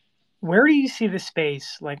 where do you see the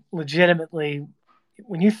space, like, legitimately,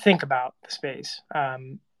 when you think about the space?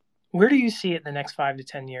 Where do you see it in the next 5 to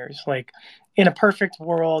 10 years? Like, in a perfect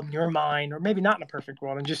world, in your mind, or maybe not in a perfect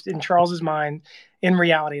world, and just in Charles's mind, in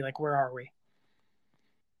reality, like, where are we?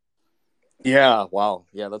 Yeah, wow.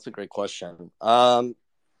 Yeah, that's a great question. I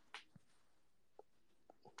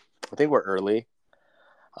think we're early.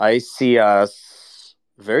 I see us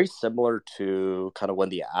very similar to kind of when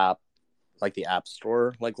the App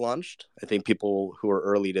Store like launched. I think people who were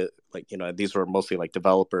early to, like, these were mostly like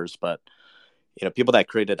developers, but people that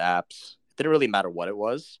created apps, it didn't really matter what it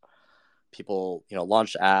was. People,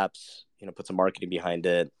 launched apps, put some marketing behind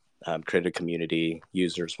it, created a community,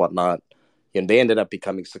 users, whatnot, and they ended up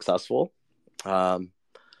becoming successful.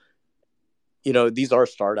 These are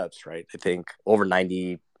startups, right? I think over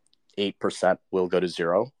 98% will go to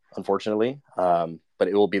zero, unfortunately. But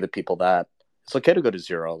it will be the people that it's okay to go to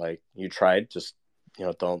zero. Like, you tried, just,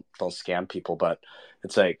 don't scam people, but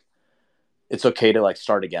it's like, it's okay to like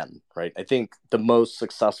start again, right? I think the most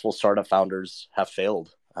successful startup founders have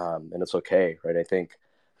failed, and it's okay, right? I think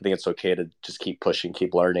it's okay to just keep pushing,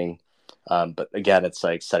 keep learning. But again, it's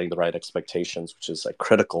like setting the right expectations, which is like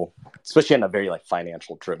critical, especially in a very like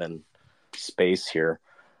financial driven space here.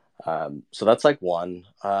 So that's like one,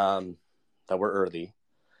 that we're early.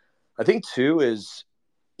 I think two is,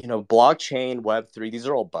 blockchain, Web3. These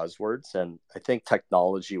are all buzzwords, and I think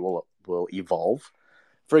technology will evolve.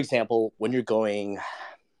 For example, when you're going,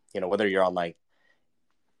 whether you're on like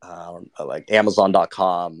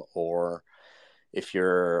Amazon.com, or if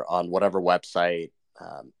you're on whatever website,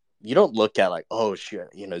 you don't look at like, oh shit,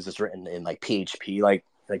 is this written in like PHP? Like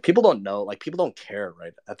people don't know, like people don't care,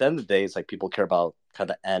 right? At the end of the day, it's like people care about kind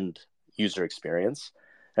of end user experience.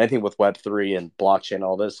 And I think with Web3 and blockchain,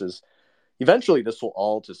 all this is eventually this will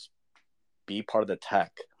all just be part of the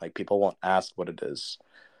tech. Like, people won't ask what it is.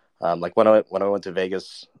 Like when I went to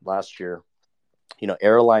Vegas last year,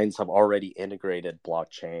 airlines have already integrated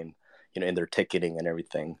blockchain, in their ticketing and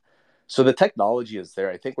everything. So the technology is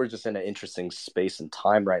there. I think we're just in an interesting space and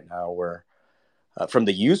time right now where, from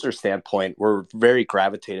the user standpoint, we're very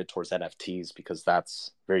gravitated towards NFTs because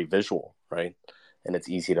that's very visual, right? And it's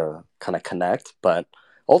easy to kind of connect. But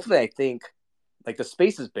ultimately, I think like the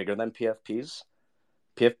space is bigger than PFPs.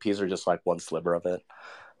 PFPs are just like one sliver of it.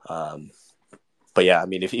 But yeah, I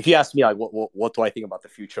mean, if you ask me, like, what do I think about the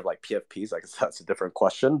future of like PFPs? Like, that's a different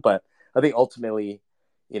question. But I think ultimately,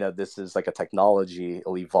 this is like a technology.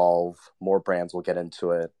 It'll evolve. More brands will get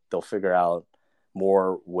into it. They'll figure out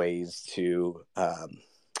more ways to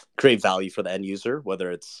create value for the end user,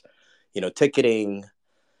 whether it's, ticketing,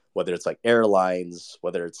 whether it's like airlines,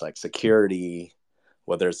 whether it's like security,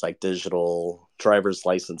 whether it's like digital driver's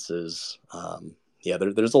licenses. Yeah,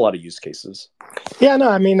 there's a lot of use cases. Yeah, no,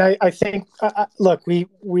 I mean, I think, look,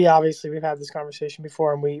 we obviously, we've had this conversation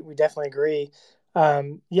before, and we definitely agree.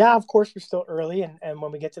 Yeah, of course, we're still early. And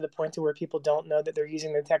when we get to the point to where people don't know that they're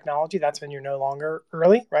using the technology, that's when you're no longer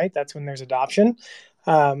early, right? That's when there's adoption.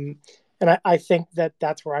 And I think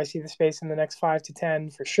that's where I see the space in the next 5 to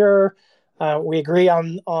 10 for sure. We agree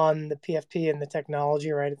on the PFP and the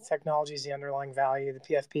technology, right? The technology is the underlying value. The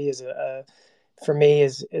PFP is for me,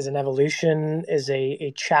 is an evolution, is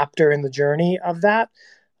a chapter in the journey of that.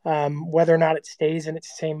 Whether or not it stays in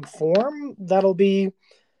its same form, that'll be,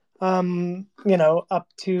 up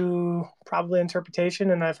to probably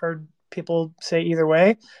interpretation. And I've heard people say either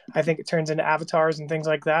way. I think it turns into avatars and things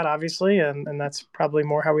like that, obviously, and that's probably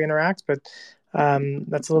more how we interact. But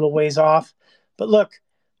that's a little ways off. But look,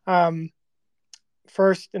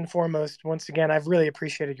 first and foremost, once again, I've really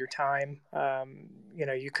appreciated your time.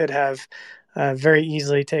 You could have very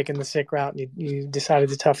easily taken the sick route, and you decided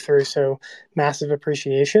to tough through. So massive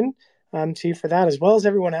appreciation to you for that, as well as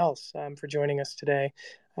everyone else for joining us today.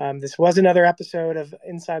 This was another episode of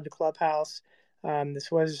Inside the Clubhouse.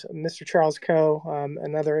 This was Mr. Charles Koh,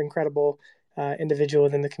 another incredible individual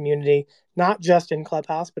within the community, not just in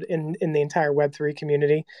Clubhouse, but in the entire Web3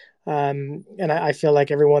 community. And I feel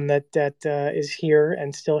like everyone that is here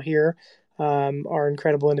and still here are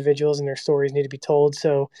incredible individuals, and their stories need to be told.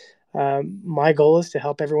 So my goal is to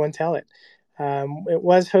help everyone tell it. It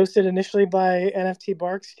was hosted initially by NFT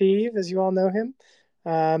Bark Steve, as you all know him,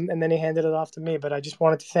 and then he handed it off to me. But I just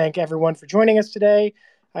wanted to thank everyone for joining us today.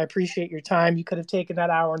 I appreciate your time. You could have taken that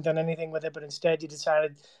hour and done anything with it, but instead you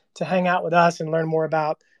decided to hang out with us and learn more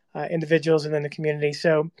about individuals within the community.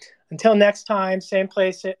 So until next time, same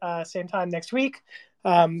place, same time next week.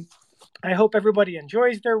 I hope everybody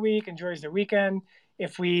enjoys their week, enjoys their weekend.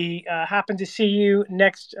 If we happen to see you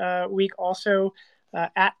next week also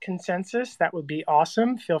at Consensus, that would be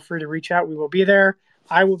awesome. Feel free to reach out. We will be there.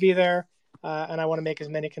 I will be there. And I want to make as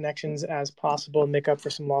many connections as possible and make up for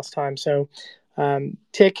some lost time. So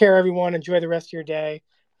take care, everyone. Enjoy the rest of your day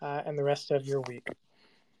and the rest of your week.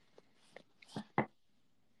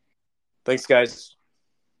 Thanks, guys.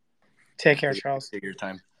 Take care, Charles. Take your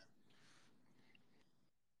time.